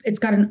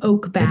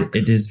oak back.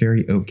 It is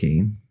very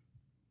oaky.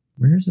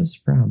 Where is this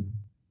from?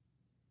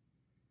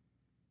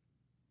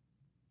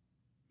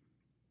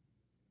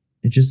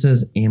 It just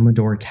says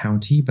Amador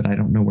County, but I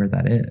don't know where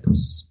that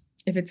is.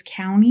 If it's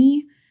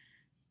county,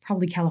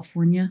 probably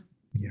California.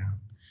 Yeah.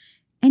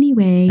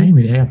 Anyway,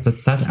 yeah,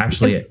 that's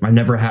actually it.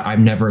 I've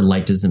never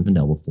liked a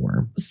Zinfandel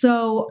before.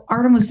 So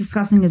Artem was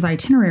discussing his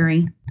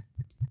itinerary,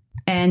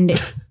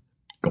 and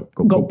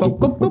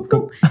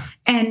go.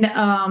 And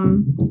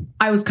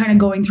I was kind of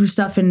going through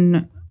stuff,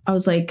 and I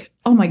was like,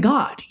 "Oh my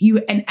god, you!"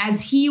 And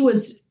as he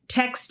was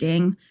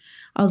texting,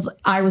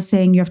 I was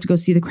saying, "You have to go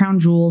see the crown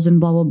jewels and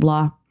blah blah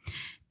blah."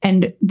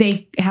 and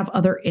they have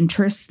other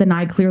interests than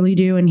I clearly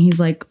do. And he's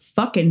like,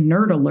 fucking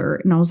nerd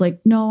alert. And I was like,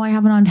 no, I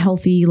have an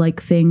unhealthy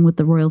like thing with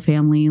the royal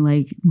family.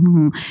 Like,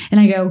 and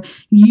I go,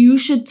 you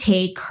should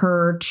take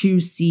her to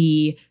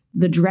see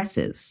the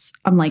dresses.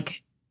 I'm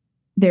like,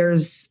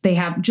 they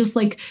have just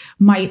like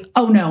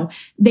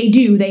they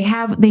do. They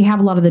have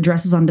a lot of the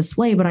dresses on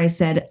display, but I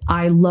said,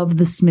 I love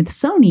the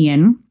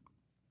Smithsonian.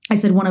 I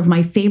said, one of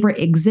my favorite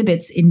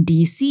exhibits in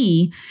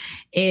DC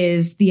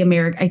is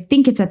I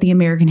think it's at the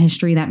American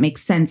History That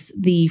Makes Sense,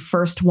 the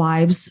First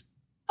Wives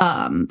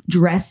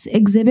dress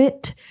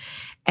exhibit.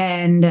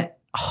 And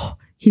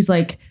he's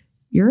like,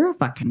 you're a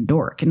fucking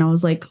dork. And I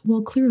was like,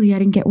 well, clearly I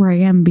didn't get where I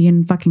am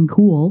being fucking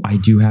cool. I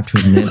do have to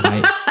admit,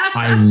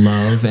 I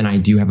love, and I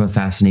do have a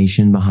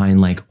fascination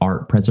behind like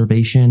art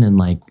preservation and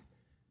like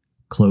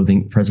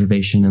clothing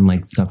preservation and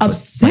like stuff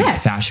Obsessed. With like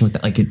fashion with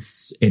that. Like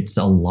it's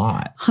a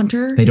lot.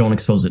 Hunter, they don't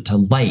expose it to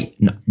light.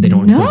 No, they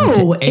don't expose it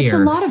to air. It's a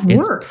lot of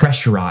work. It's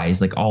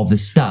pressurized, like all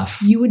this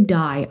stuff. You would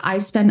die. I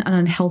spent an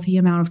unhealthy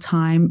amount of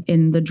time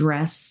in the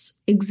dress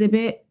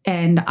exhibit,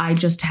 and I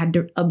just had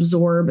to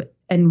absorb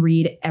and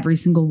read every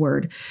single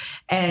word.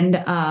 And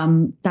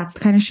that's the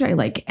kind of shit I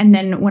like. And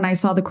then when I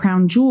saw the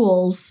crown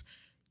jewels,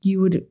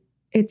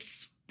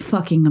 it's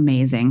fucking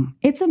amazing.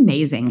 It's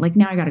amazing. Like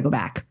now I got to go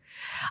back.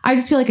 I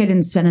just feel like I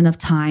didn't spend enough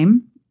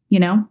time, you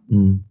know?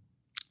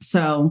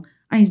 So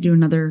I need to do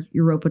another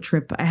Europa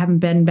trip. I haven't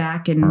been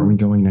back. And are we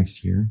going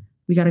next year?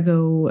 We got to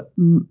go.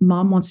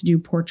 Mom wants to do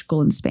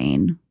Portugal and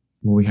Spain.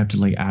 Well, we have to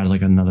like add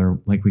like another,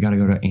 like we got to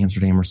go to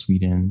Amsterdam or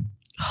Sweden.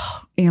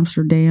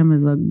 Amsterdam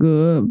is a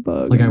good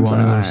bug. Like I want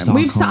to go to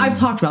Stockholm. I've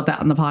talked about that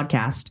on the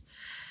podcast.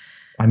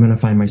 I'm going to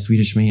find my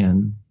Swedish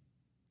man.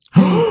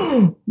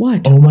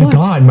 What? Oh my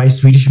God, my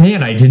Swedish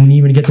man. I didn't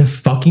even get to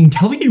fucking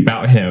tell you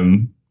about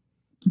him.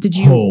 Did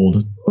you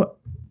hold?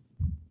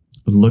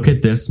 Look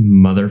at this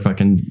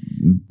motherfucking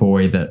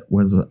boy that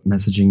was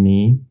messaging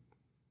me.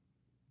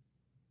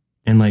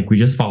 And like we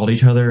just followed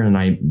each other and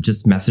I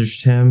just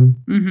messaged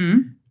him. Mm-hmm.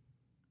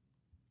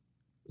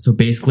 So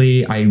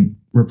basically I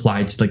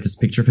replied to like this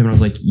picture of him and I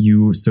was like,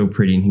 you so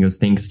pretty. And he goes,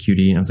 thanks,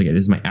 cutie. And I was like, it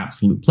is my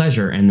absolute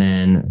pleasure. And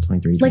then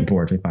 23,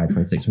 24, 25,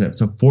 26, whatever.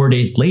 So 4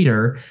 days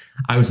later,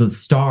 I was with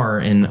Star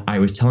and I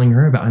was telling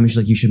her about him. And she's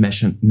like, you should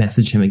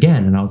message him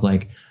again. And I was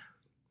like,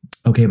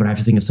 okay, but I have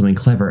to think of something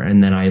clever.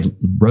 And then I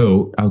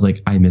was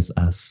like, I miss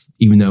us.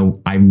 Even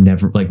though I've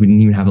never, like, we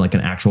didn't even have like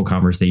an actual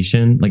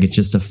conversation. Like, it's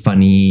just a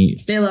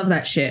funny. They love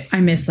that shit.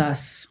 I miss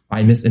us.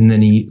 And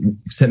then he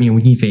sent me a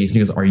winky face and he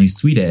goes, are you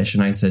Swedish?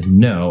 And I said,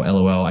 no,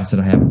 LOL. I said,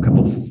 I have a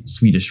couple of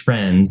Swedish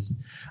friends.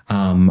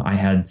 I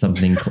had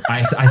something,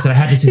 I said, I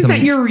had to say something. Is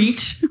that your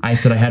reach? I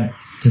said, I had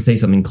to say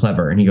something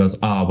clever. And he goes,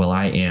 well,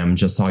 I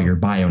just saw your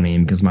bio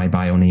name because my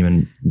bio name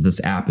in this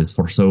app is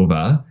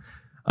Forsova.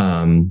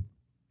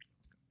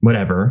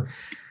 Whatever.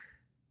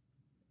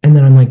 And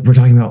then I'm like, we're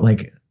talking about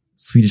like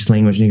Swedish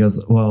language. And he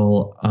goes,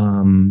 well,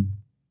 I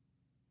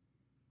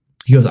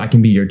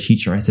can be your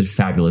teacher. I said,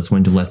 fabulous.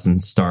 When do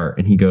lessons start?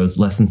 And he goes,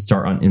 lessons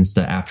start on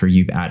Insta after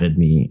you've added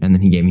me. And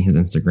then he gave me his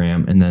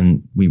Instagram. And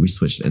then we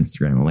switched to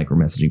Instagram and like we're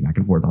messaging back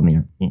and forth on the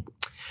air.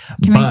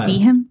 Can I see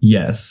him?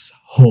 Yes.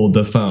 Hold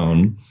the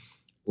phone.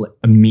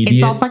 Immediate.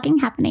 It's all fucking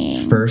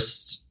happening.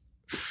 First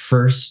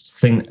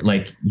thing,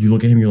 like you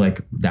look at him, you're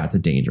like, that's a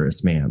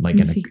dangerous man, like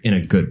in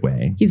a good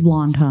way. He's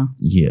blonde, huh?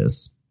 He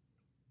is.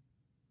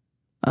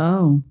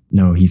 Oh.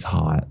 No, he's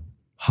hot.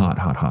 Hot.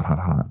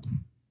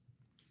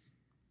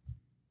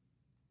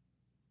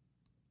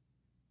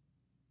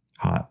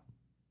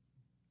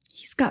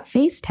 He's got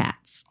face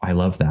tats. I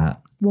love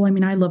that. Well, I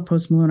mean, I love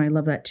Post Malone. I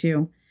love that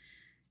too.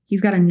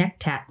 He's got a neck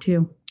tat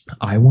too.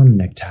 I want a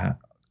neck tat.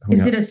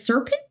 Is it a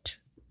serpent?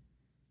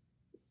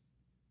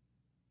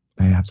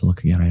 I have to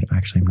look again. I'm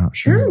not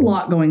sure. There's a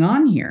lot going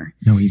on here.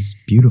 No, he's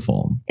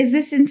beautiful. Is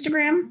this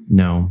Instagram?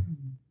 No.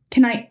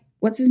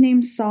 What's his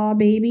name? Saw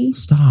Baby?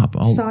 Stop.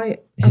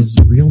 His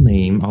real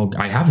name.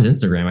 I have his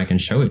Instagram. I can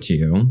show it to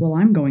you. Well,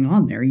 I'm going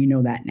on there. You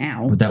know that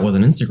now. But that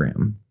wasn't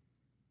Instagram.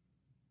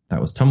 That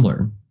was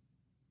Tumblr.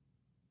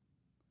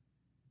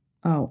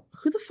 Oh,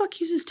 who the fuck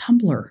uses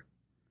Tumblr?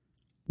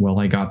 Well,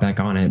 I got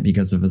back on it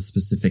because of a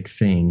specific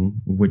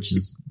thing, which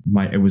is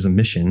it was a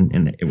mission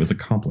and it was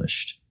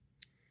accomplished.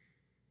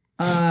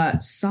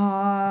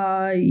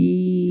 Saw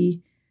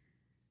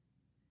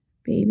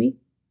baby.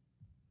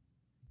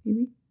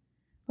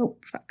 Oh,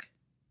 fuck.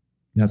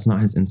 That's not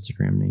his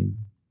Instagram name.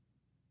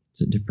 It's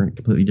a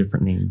completely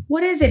different name.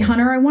 What is it,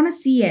 Hunter? I want to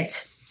see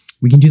it.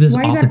 We can do this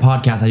off the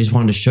podcast. I just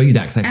wanted to show you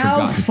that because I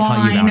forgot to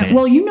tell you about it.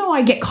 Well, you know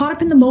I get caught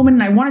up in the moment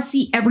and I want to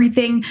see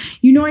everything.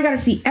 You know I got to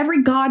see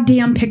every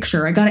goddamn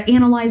picture. I got to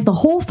analyze the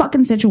whole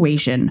fucking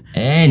situation.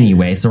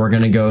 Anyway, so we're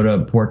going to go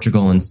to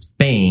Portugal and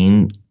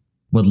Spain.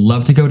 Would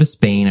love to go to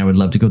Spain. I would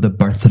love to go to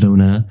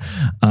Barcelona.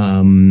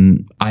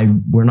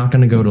 We're not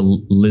going to go to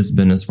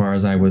Lisbon as far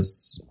as I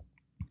was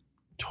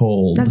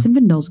told. That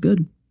Zinfandel's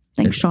good.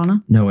 Thanks,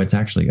 Shauna. No, it's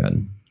actually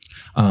good.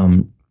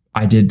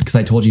 I did, because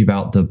I told you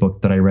about the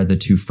book that I read, the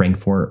 2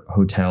 Frankfurt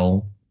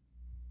Hotel.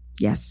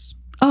 Yes.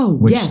 Oh,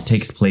 which yes.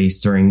 takes place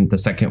during the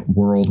Second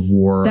World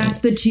War. That's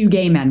the two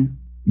gay men.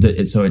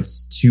 So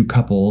it's two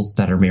couples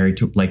that are married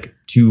to like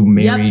two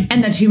married. Yep.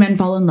 And the two men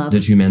fall in love. The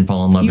two men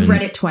fall in love. You've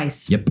read it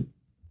twice. Yep.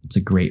 It's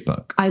a great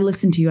book. I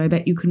listened to you. I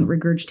bet you couldn't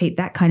regurgitate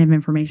that kind of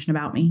information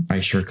about me. I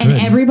sure could.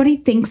 And everybody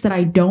thinks that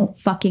I don't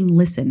fucking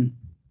listen.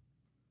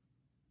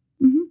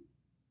 Mm-hmm.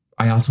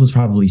 I also was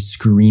probably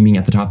screaming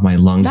at the top of my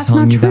lungs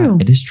telling you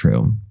that. It is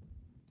true.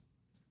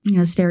 I'm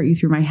going to stare at you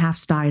through my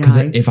half-stide eye. Because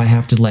if I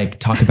have to like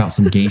talk about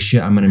some gay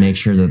shit, I'm going to make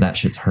sure that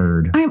shit's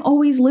heard. I'm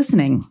always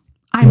listening.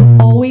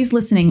 I'm always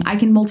listening. I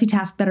can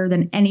multitask better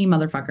than any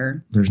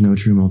motherfucker. There's no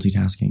true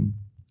multitasking.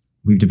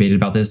 We've debated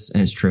about this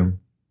and it's true.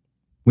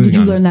 Did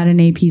you learn that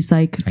in AP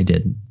Psych? I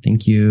did.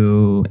 Thank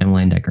you,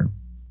 Emmeline Decker.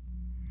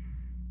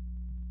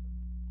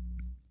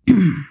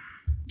 Okay.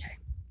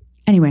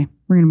 Anyway,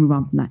 we're going to move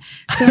on from that.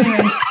 So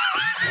anyway,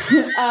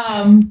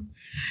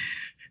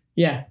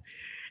 yeah.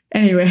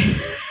 Anyway,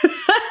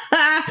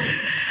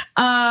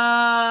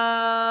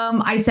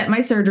 I set my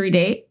surgery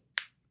date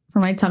for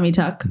my tummy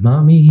tuck.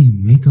 Mommy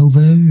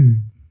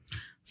makeover.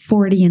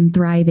 40 and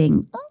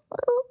thriving.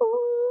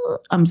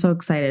 I'm so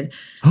excited.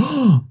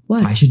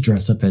 What? I should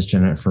dress up as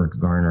Jennifer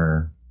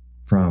Garner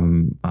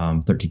from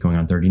 13 Going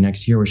on 30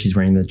 next year, where she's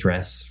wearing the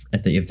dress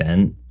at the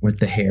event with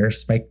the hair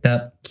spiked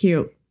up.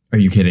 Cute. Are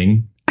you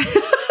kidding? We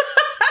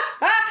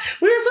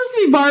were supposed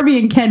to be Barbie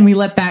and Ken. We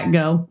let that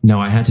go. No,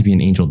 I had to be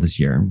an angel this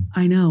year.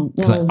 I know.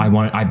 Well,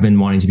 I've been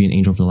wanting to be an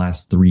angel for the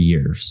last 3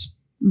 years.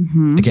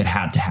 Mm-hmm. Like it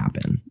had to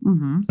happen.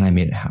 Mm-hmm. And I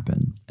made it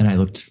happen. And I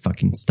looked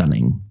fucking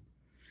stunning.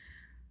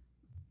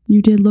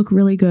 You did look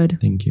really good.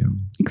 Thank you.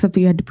 Except that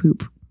you had to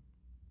poop.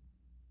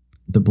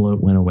 The bloat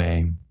went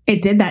away.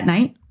 It did that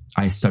night?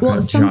 I stuck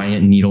a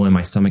giant needle in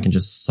my stomach and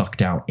just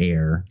sucked out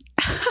air.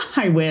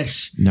 I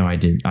wish. No, I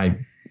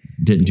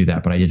didn't do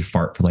that, but I did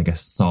fart for like a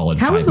solid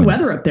 5 minutes. How was the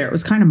weather up there? It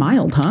was kind of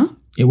mild, huh?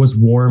 It was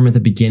warm at the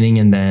beginning,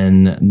 and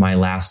then my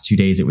last 2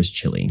 days it was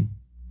chilly.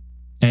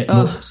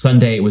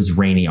 Sunday it was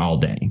rainy all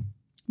day.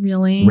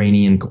 Really?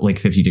 Rainy and like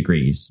 50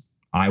 degrees.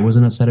 I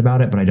wasn't upset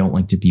about it, but I don't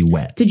like to be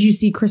wet. Did you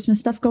see Christmas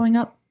stuff going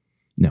up?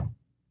 No.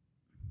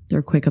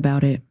 They're quick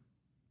about it.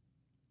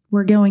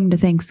 We're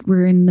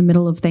in the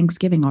middle of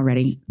Thanksgiving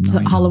already. So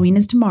Halloween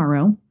is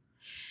tomorrow.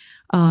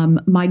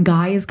 My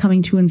guy is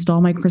coming to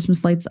install my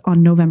Christmas lights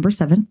on November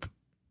 7th.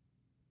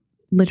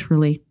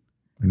 Literally.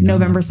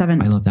 November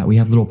 7th. I love that. We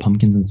have little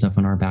pumpkins and stuff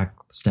on our back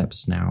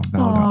steps now.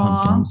 Val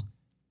got pumpkins.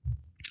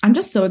 I'm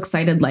just so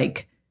excited.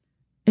 Like,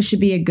 it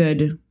should be a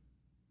good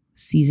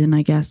season,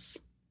 I guess.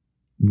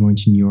 I'm going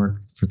to New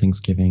York for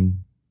Thanksgiving.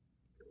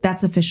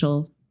 That's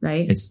official,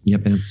 right? It's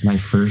my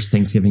first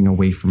Thanksgiving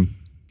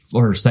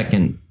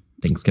second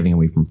Thanksgiving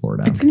away from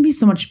Florida. It's going to be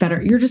so much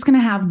better. You're just going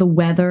to have the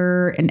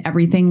weather and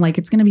everything. Like,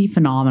 it's going to be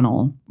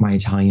phenomenal. My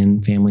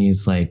Italian family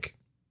is like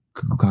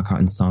cuckoo caca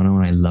and sano,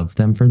 and I love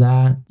them for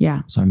that.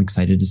 Yeah. So I'm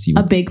excited to see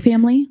a big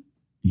family.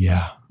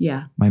 Yeah.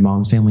 Yeah. My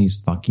mom's family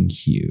is fucking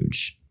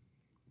huge.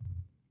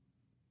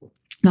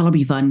 That'll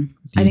be fun.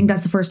 I think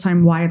that's the first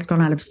time Wyatt's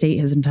gone out of state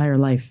his entire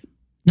life.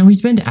 No,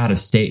 he's been out of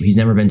state. He's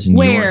never been to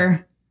New York.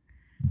 Where?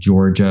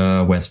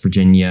 Georgia, West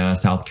Virginia,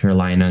 South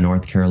Carolina,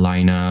 North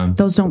Carolina.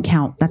 Those don't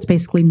count. That's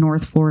basically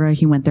North Florida.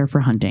 He went there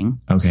for hunting.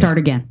 Okay. Start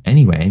again.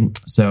 Anyway,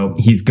 so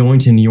he's going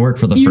to New York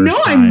for the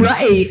first time. You know I'm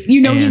right.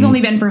 He's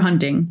only been for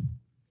hunting.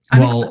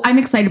 I'm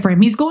excited for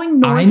him. He's going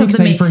north of the... I'm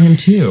excited for him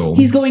too.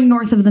 He's going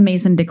north of the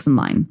Mason-Dixon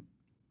line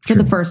for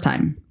the first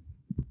time.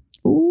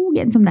 Ooh,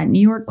 getting some of that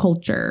New York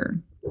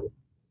culture.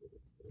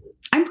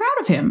 I'm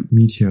proud of him.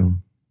 Me too.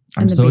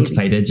 I'm so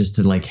excited just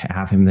to like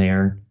have him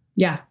there.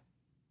 Yeah.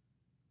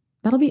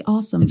 That'll be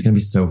awesome. It's going to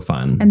be so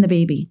fun. And the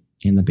baby.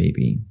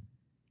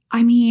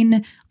 I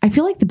mean, I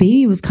feel like the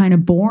baby was kind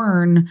of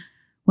born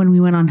when we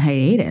went on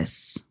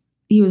hiatus.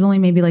 He was only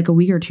maybe like a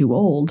week or two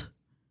old.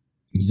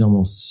 He's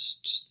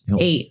almost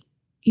 8.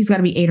 He's got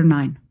to be 8 or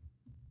 9.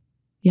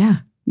 Yeah,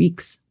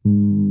 weeks.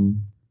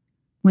 When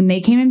they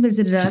came and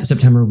visited us.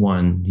 September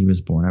 1, he was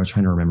born. I was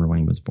trying to remember when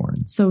he was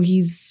born. So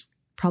he's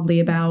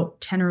probably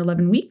about 10 or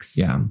 11 weeks.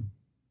 Yeah.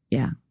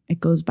 Yeah. It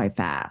goes by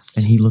fast.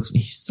 And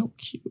he's so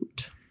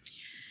cute.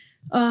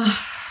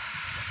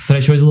 Did I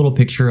show you the little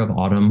picture of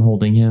Autumn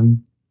holding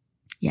him?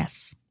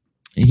 Yes.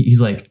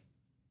 He's like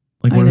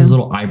one of his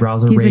little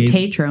eyebrows are raised.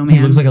 He's a Tatro, man.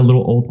 He looks like a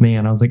little old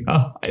man. I was like,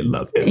 oh, I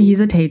love him. He's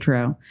a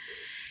Tatro.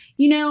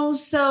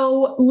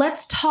 So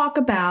let's talk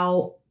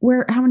about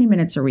how many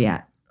minutes are we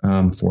at?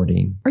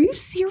 40. Are you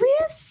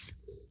serious?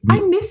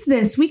 I miss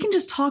this. We can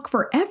just talk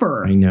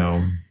forever. I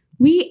know.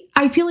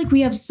 I feel like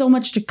we have so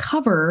much to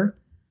cover.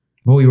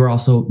 Well, we were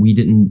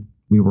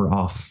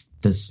off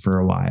this for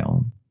a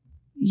while.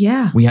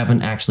 Yeah. We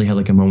haven't actually had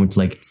like a moment to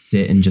like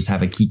sit and just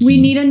have a kiki. We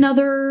need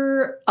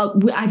another.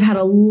 I've had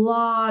a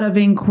lot of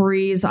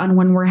inquiries on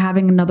when we're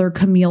having another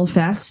Camille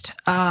Fest.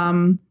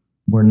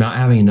 We're not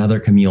having another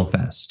Camille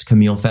Fest.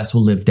 Camille Fest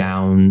will live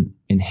down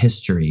in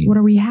history. What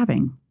are we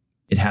having?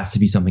 It has to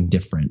be something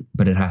different,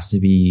 but it has to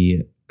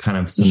be kind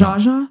of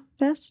Zsa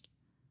Fest.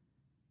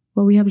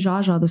 Well, we have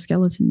Zsa the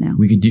skeleton now.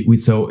 We could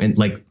do and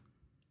like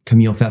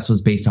Camille Fest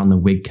was based on the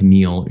wig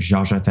Camille.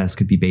 Zsa Zsa Fest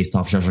could be based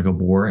off Zsa Zsa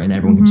Gabor, and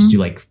everyone could just do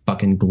like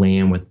fucking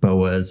glam with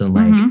boas and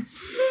like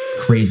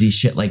crazy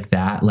shit like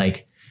that.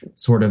 Like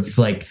sort of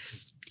like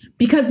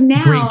because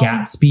now Great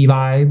Gatsby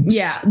vibes.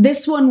 Yeah,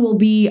 this one will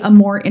be a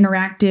more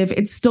interactive.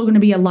 It's still going to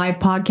be a live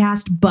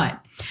podcast,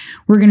 but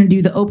we're going to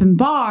do the open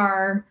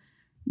bar.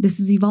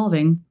 This is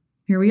evolving.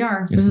 Here we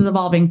are. This is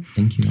evolving.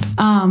 Thank you.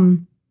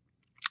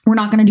 We're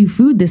not going to do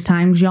food this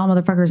time because y'all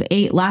motherfuckers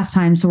ate last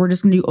time. So we're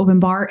just going to do open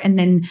bar, and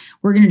then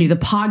we're going to do the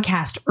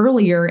podcast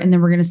earlier, and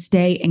then we're going to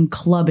stay and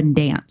club and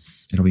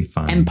dance. It'll be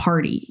fun. And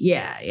party.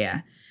 Yeah,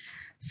 yeah.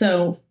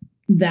 So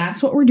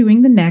that's what we're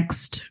doing the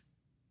next.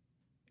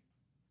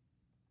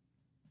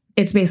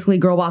 It's basically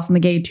Girl Boss and the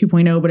Gay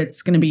 2.0, but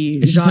it's going to be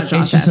it's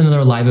just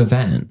another live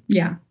event.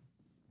 Yeah.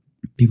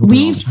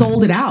 We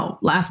sold it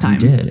out last time. We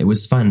did. It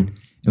was fun.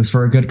 It was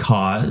for a good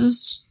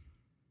cause.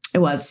 It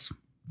was.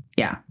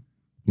 Yeah.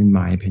 In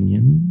my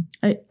opinion.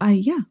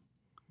 Yeah.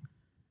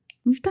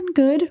 We've done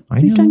good.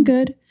 We've done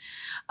good.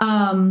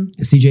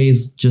 CJ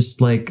is just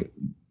like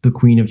the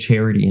queen of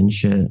charity and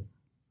shit.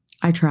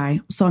 I try.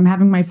 So I'm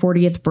having my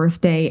 40th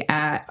birthday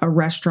at a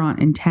restaurant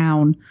in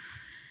town.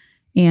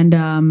 And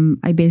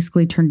I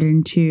basically turned it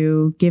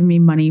into give me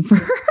money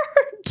for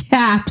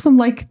caps. I'm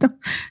like,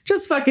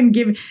 just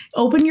fucking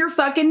open your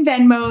fucking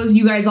Venmos.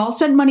 You guys all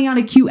spent money on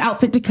a cute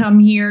outfit to come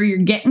here. You're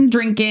getting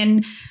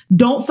drinking.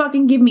 Don't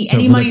fucking give me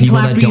any money until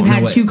after you've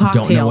had 2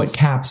 cocktails. Don't know what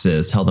caps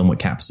is. Tell them what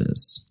caps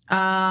is. So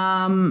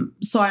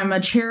I'm a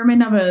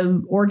chairman of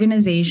an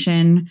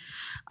organization.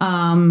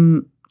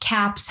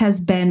 CAPS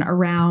has been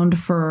around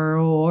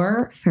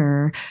for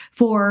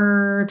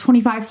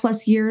 25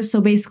 plus years. So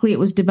basically it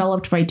was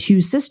developed by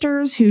 2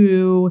 sisters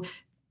who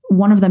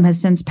one of them has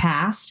since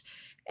passed,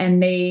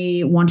 and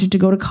they wanted to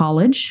go to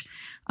college.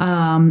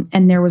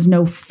 And there was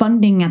no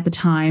funding at the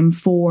time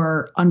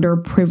for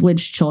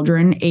underprivileged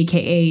children,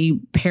 aka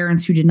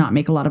parents who did not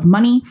make a lot of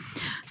money.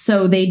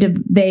 So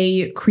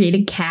they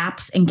created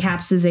CAPS, and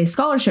CAPS is a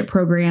scholarship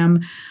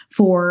program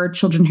for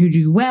children who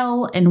do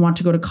well and want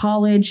to go to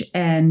college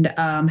and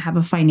have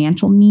a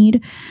financial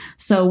need.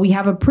 So we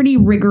have a pretty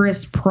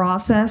rigorous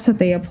process that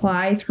they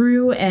apply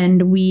through,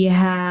 and we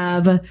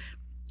have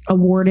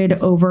awarded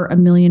over $1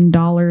 million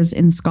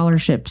in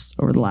scholarships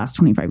over the last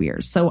 25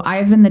 years. So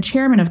I've been the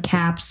chairman of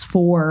CAPS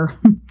for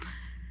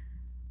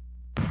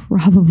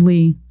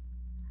probably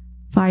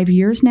 5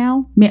 years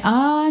now.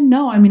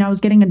 No, I mean, I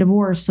was getting a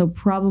divorce. So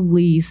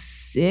probably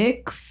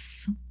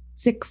 6,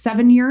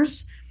 7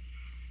 years.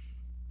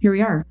 Here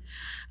we are.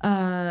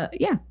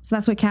 Yeah. So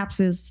that's what CAPS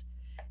is.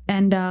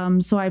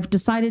 And so I've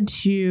decided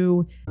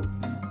to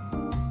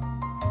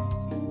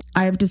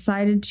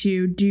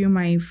do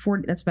my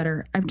 40. That's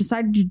better. I've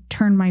decided to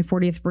turn my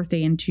 40th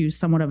birthday into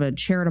somewhat of a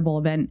charitable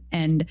event.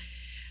 And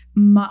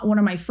one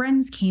of my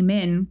friends came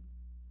in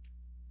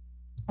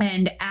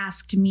and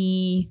asked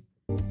me,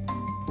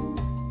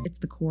 it's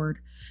the cord.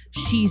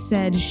 She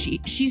said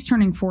she's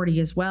turning 40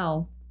 as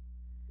well.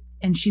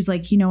 And she's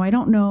like, I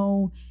don't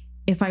know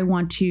if I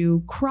want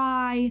to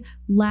cry,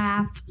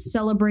 laugh,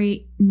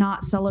 celebrate,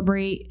 not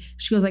celebrate.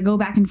 She goes, I go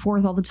back and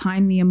forth all the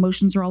time. The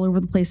emotions are all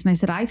over the place. And I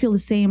said, I feel the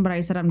same, but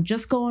I said, I'm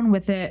just going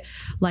with it.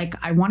 Like,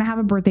 I want to have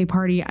a birthday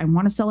party. I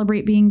want to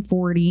celebrate being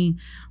 40,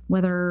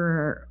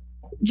 whether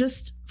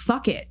just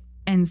fuck it.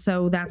 And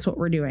so that's what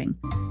we're doing.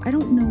 I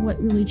don't know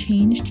what really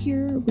changed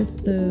here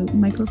with the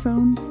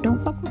microphone.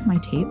 Don't fuck with my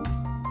tape.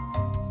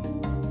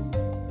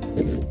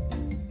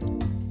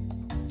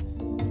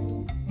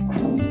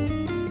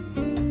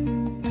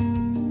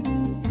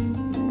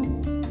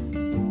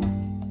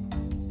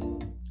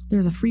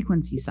 There's a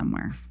frequency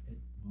somewhere.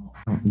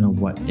 I don't know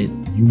what you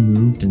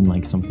moved and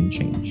like something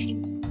changed.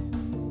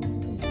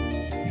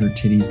 Your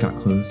titties got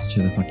close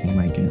to the fucking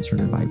mic and it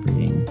started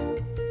vibrating.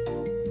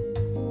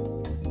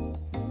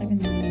 I've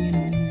been leaning in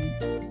my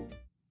head.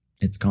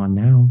 It's gone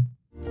now.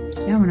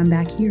 Yeah, when I'm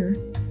back here.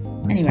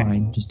 That's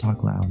fine. Just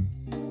talk loud.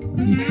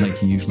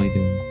 Like you usually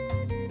do.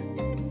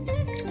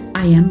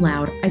 I am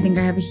loud. I think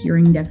I have a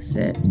hearing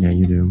deficit. Yeah,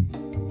 you do.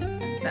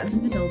 That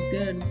Zinfandel's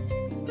good.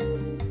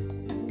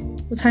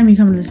 What time are you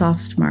coming to this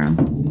office tomorrow?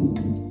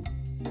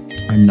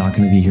 I'm not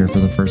going to be here for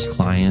the first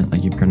client.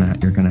 Like you're gonna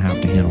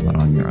have to handle that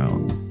on your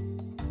own.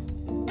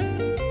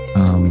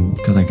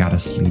 Because I gotta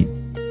sleep.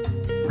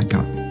 I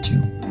got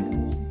to.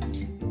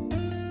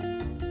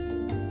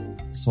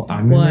 So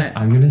I'm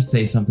gonna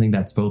say something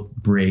that's both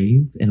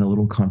brave and a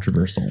little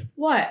controversial.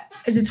 What?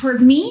 Is it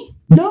towards me?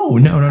 No.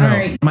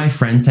 Right. My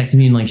friend texted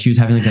me and like she was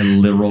having like a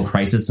literal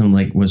crisis and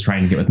like was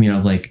trying to get with me, and I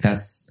was like,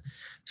 that's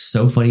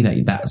so funny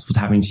that that's what's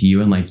happening to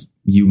you, and like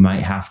you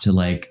might have to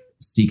like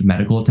seek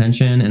medical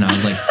attention. And I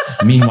was like,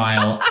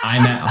 meanwhile,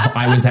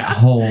 I was at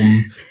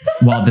home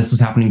while this was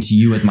happening to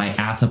you with my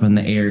ass up in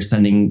the air,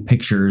 sending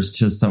pictures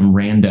to some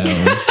rando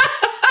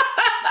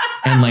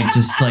and like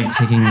just like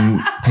taking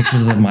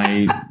pictures of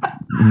my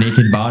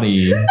naked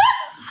body. There's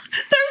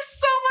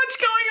so much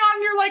going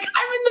on. You're like,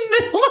 I'm in the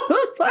middle of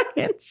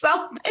fucking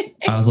something.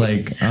 I was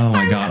like, oh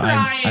my God.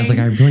 I was like,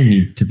 I really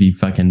need to be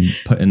fucking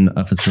put in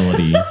a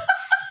facility. You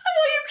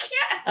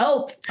can't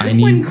help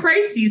when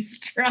crises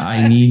strike.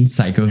 I need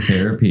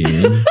psychotherapy.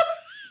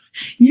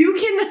 You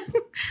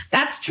can,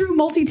 that's true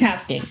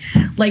multitasking.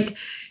 Like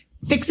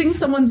fixing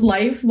someone's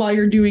life while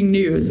you're doing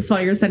nudes,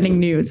 while you're sending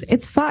nudes.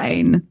 It's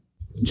fine.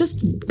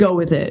 Just go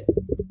with it.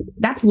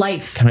 That's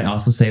life. Can I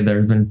also say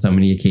there's been so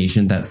many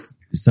occasions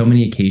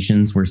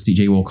where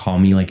CJ will call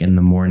me like in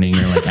the morning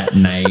or like at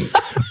night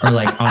or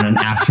like on an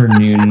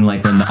afternoon,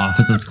 like when the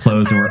office is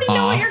closed and we're off. I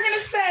know what you're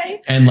gonna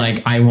say. And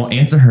like I won't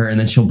answer her, and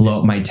then she'll blow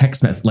up my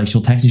text message. Like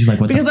she'll text me, she's like,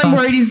 "What the fuck?" Because I'm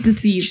worried he's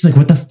deceased. She's like,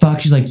 "What the fuck?"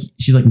 She's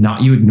like,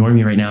 "Not you ignoring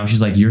me right now."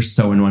 She's like, "You're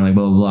so annoying." Like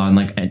blah blah blah. And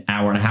like an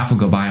hour and a half will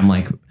go by. I'm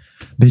like,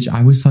 "Bitch,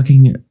 I was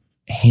fucking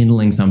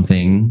handling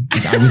something.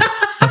 Like I was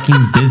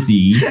fucking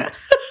busy."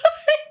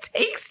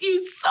 Takes you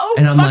so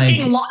and I'm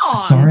fucking like,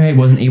 long. Sorry I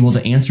wasn't able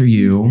to answer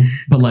you,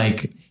 but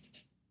like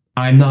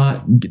I'm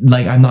not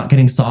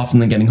getting soft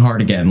and then getting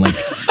hard again. Like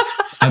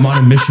I'm on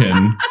a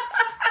mission.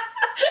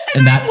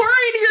 and I'm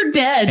worried you're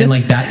dead. And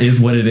like that is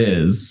what it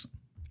is.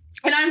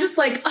 And I'm just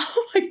like,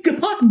 oh my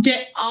God,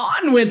 get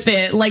on with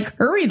it. Like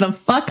hurry the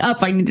fuck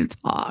up. I need to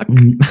talk.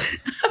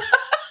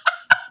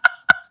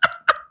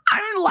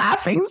 I'm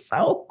laughing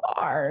so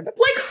hard.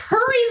 Like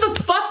hurry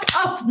the fuck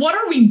up. What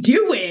are we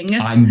doing?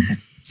 I'm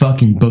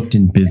fucking booked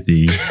and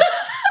busy. I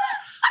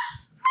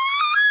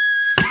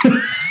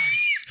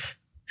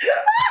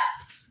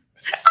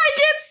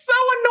get so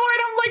annoyed.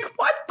 I'm like,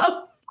 what the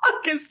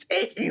fuck is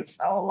taking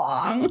so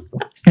long?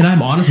 And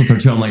I'm honest with her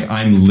too. I'm like,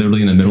 I'm literally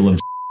in the middle of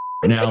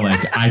right now.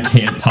 Like I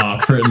can't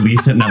talk for at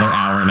least another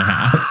hour and a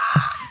half.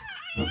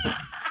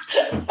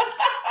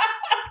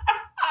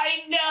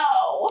 I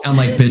know. I'm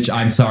like, bitch,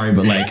 I'm sorry,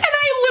 but like. And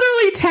I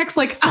literally text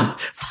like, oh,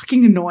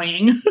 fucking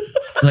annoying.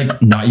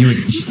 Like not you.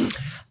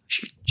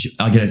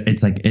 I'll get it.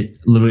 It's like it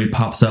literally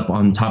pops up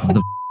on top of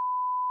the.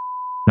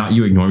 Not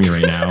you ignore me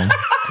right now.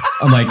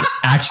 I'm like,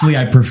 actually,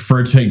 I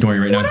prefer to ignore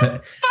you right now.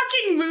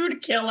 Fucking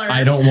mood killer.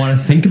 I don't want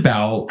to think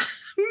about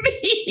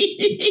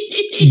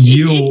me.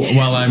 You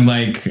while I'm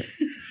like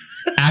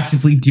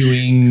actively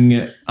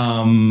doing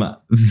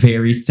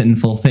very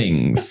sinful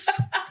things.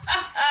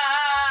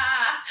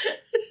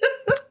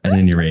 At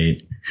any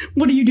rate.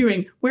 What are you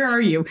doing? Where are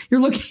you? Your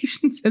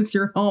location says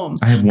you're home.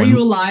 Are you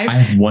alive? I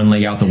have one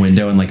leg out the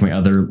window and like my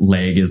other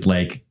leg is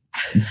like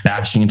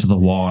bashing into the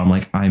wall. I'm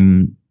like,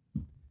 I'm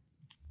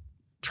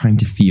trying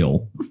to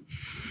feel.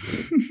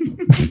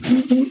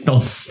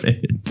 Don't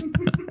spit.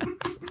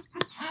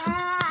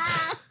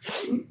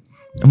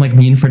 I'm like,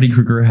 me and Freddy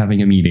Krueger are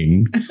having a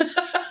meeting.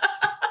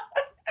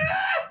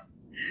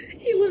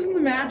 He lives in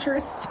the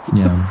mattress.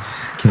 Yeah.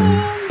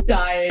 I'm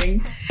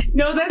dying.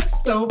 No,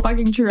 that's so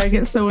fucking true. I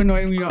get so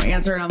annoyed when you don't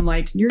answer, and I'm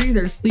like, you're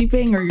either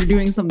sleeping or you're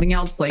doing something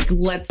else. Like,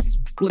 let's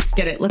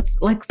get it. Let's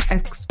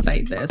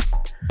expedite this.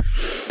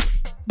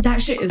 That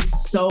shit is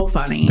so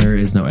funny. There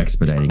is no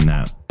expediting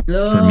that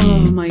for me.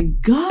 Oh my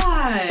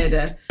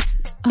God.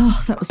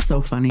 Oh, that was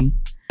so funny.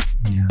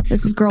 Yeah.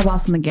 This is Girl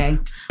Boss and the Gay.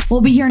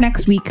 We'll be here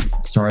next week.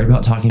 Sorry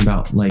about talking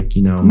about like,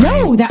 you know.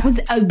 No, that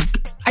was I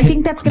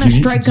think that's going to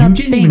strike up things.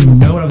 You didn't even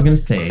know what I was going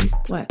to say.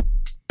 What?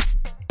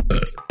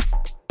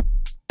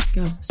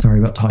 Go. Sorry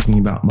about talking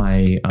about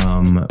my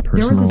personal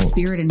there was a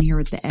spirit in here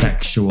with the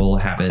sexual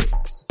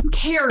habits. Who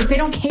cares? They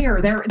don't care.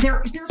 They're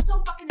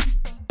so fucking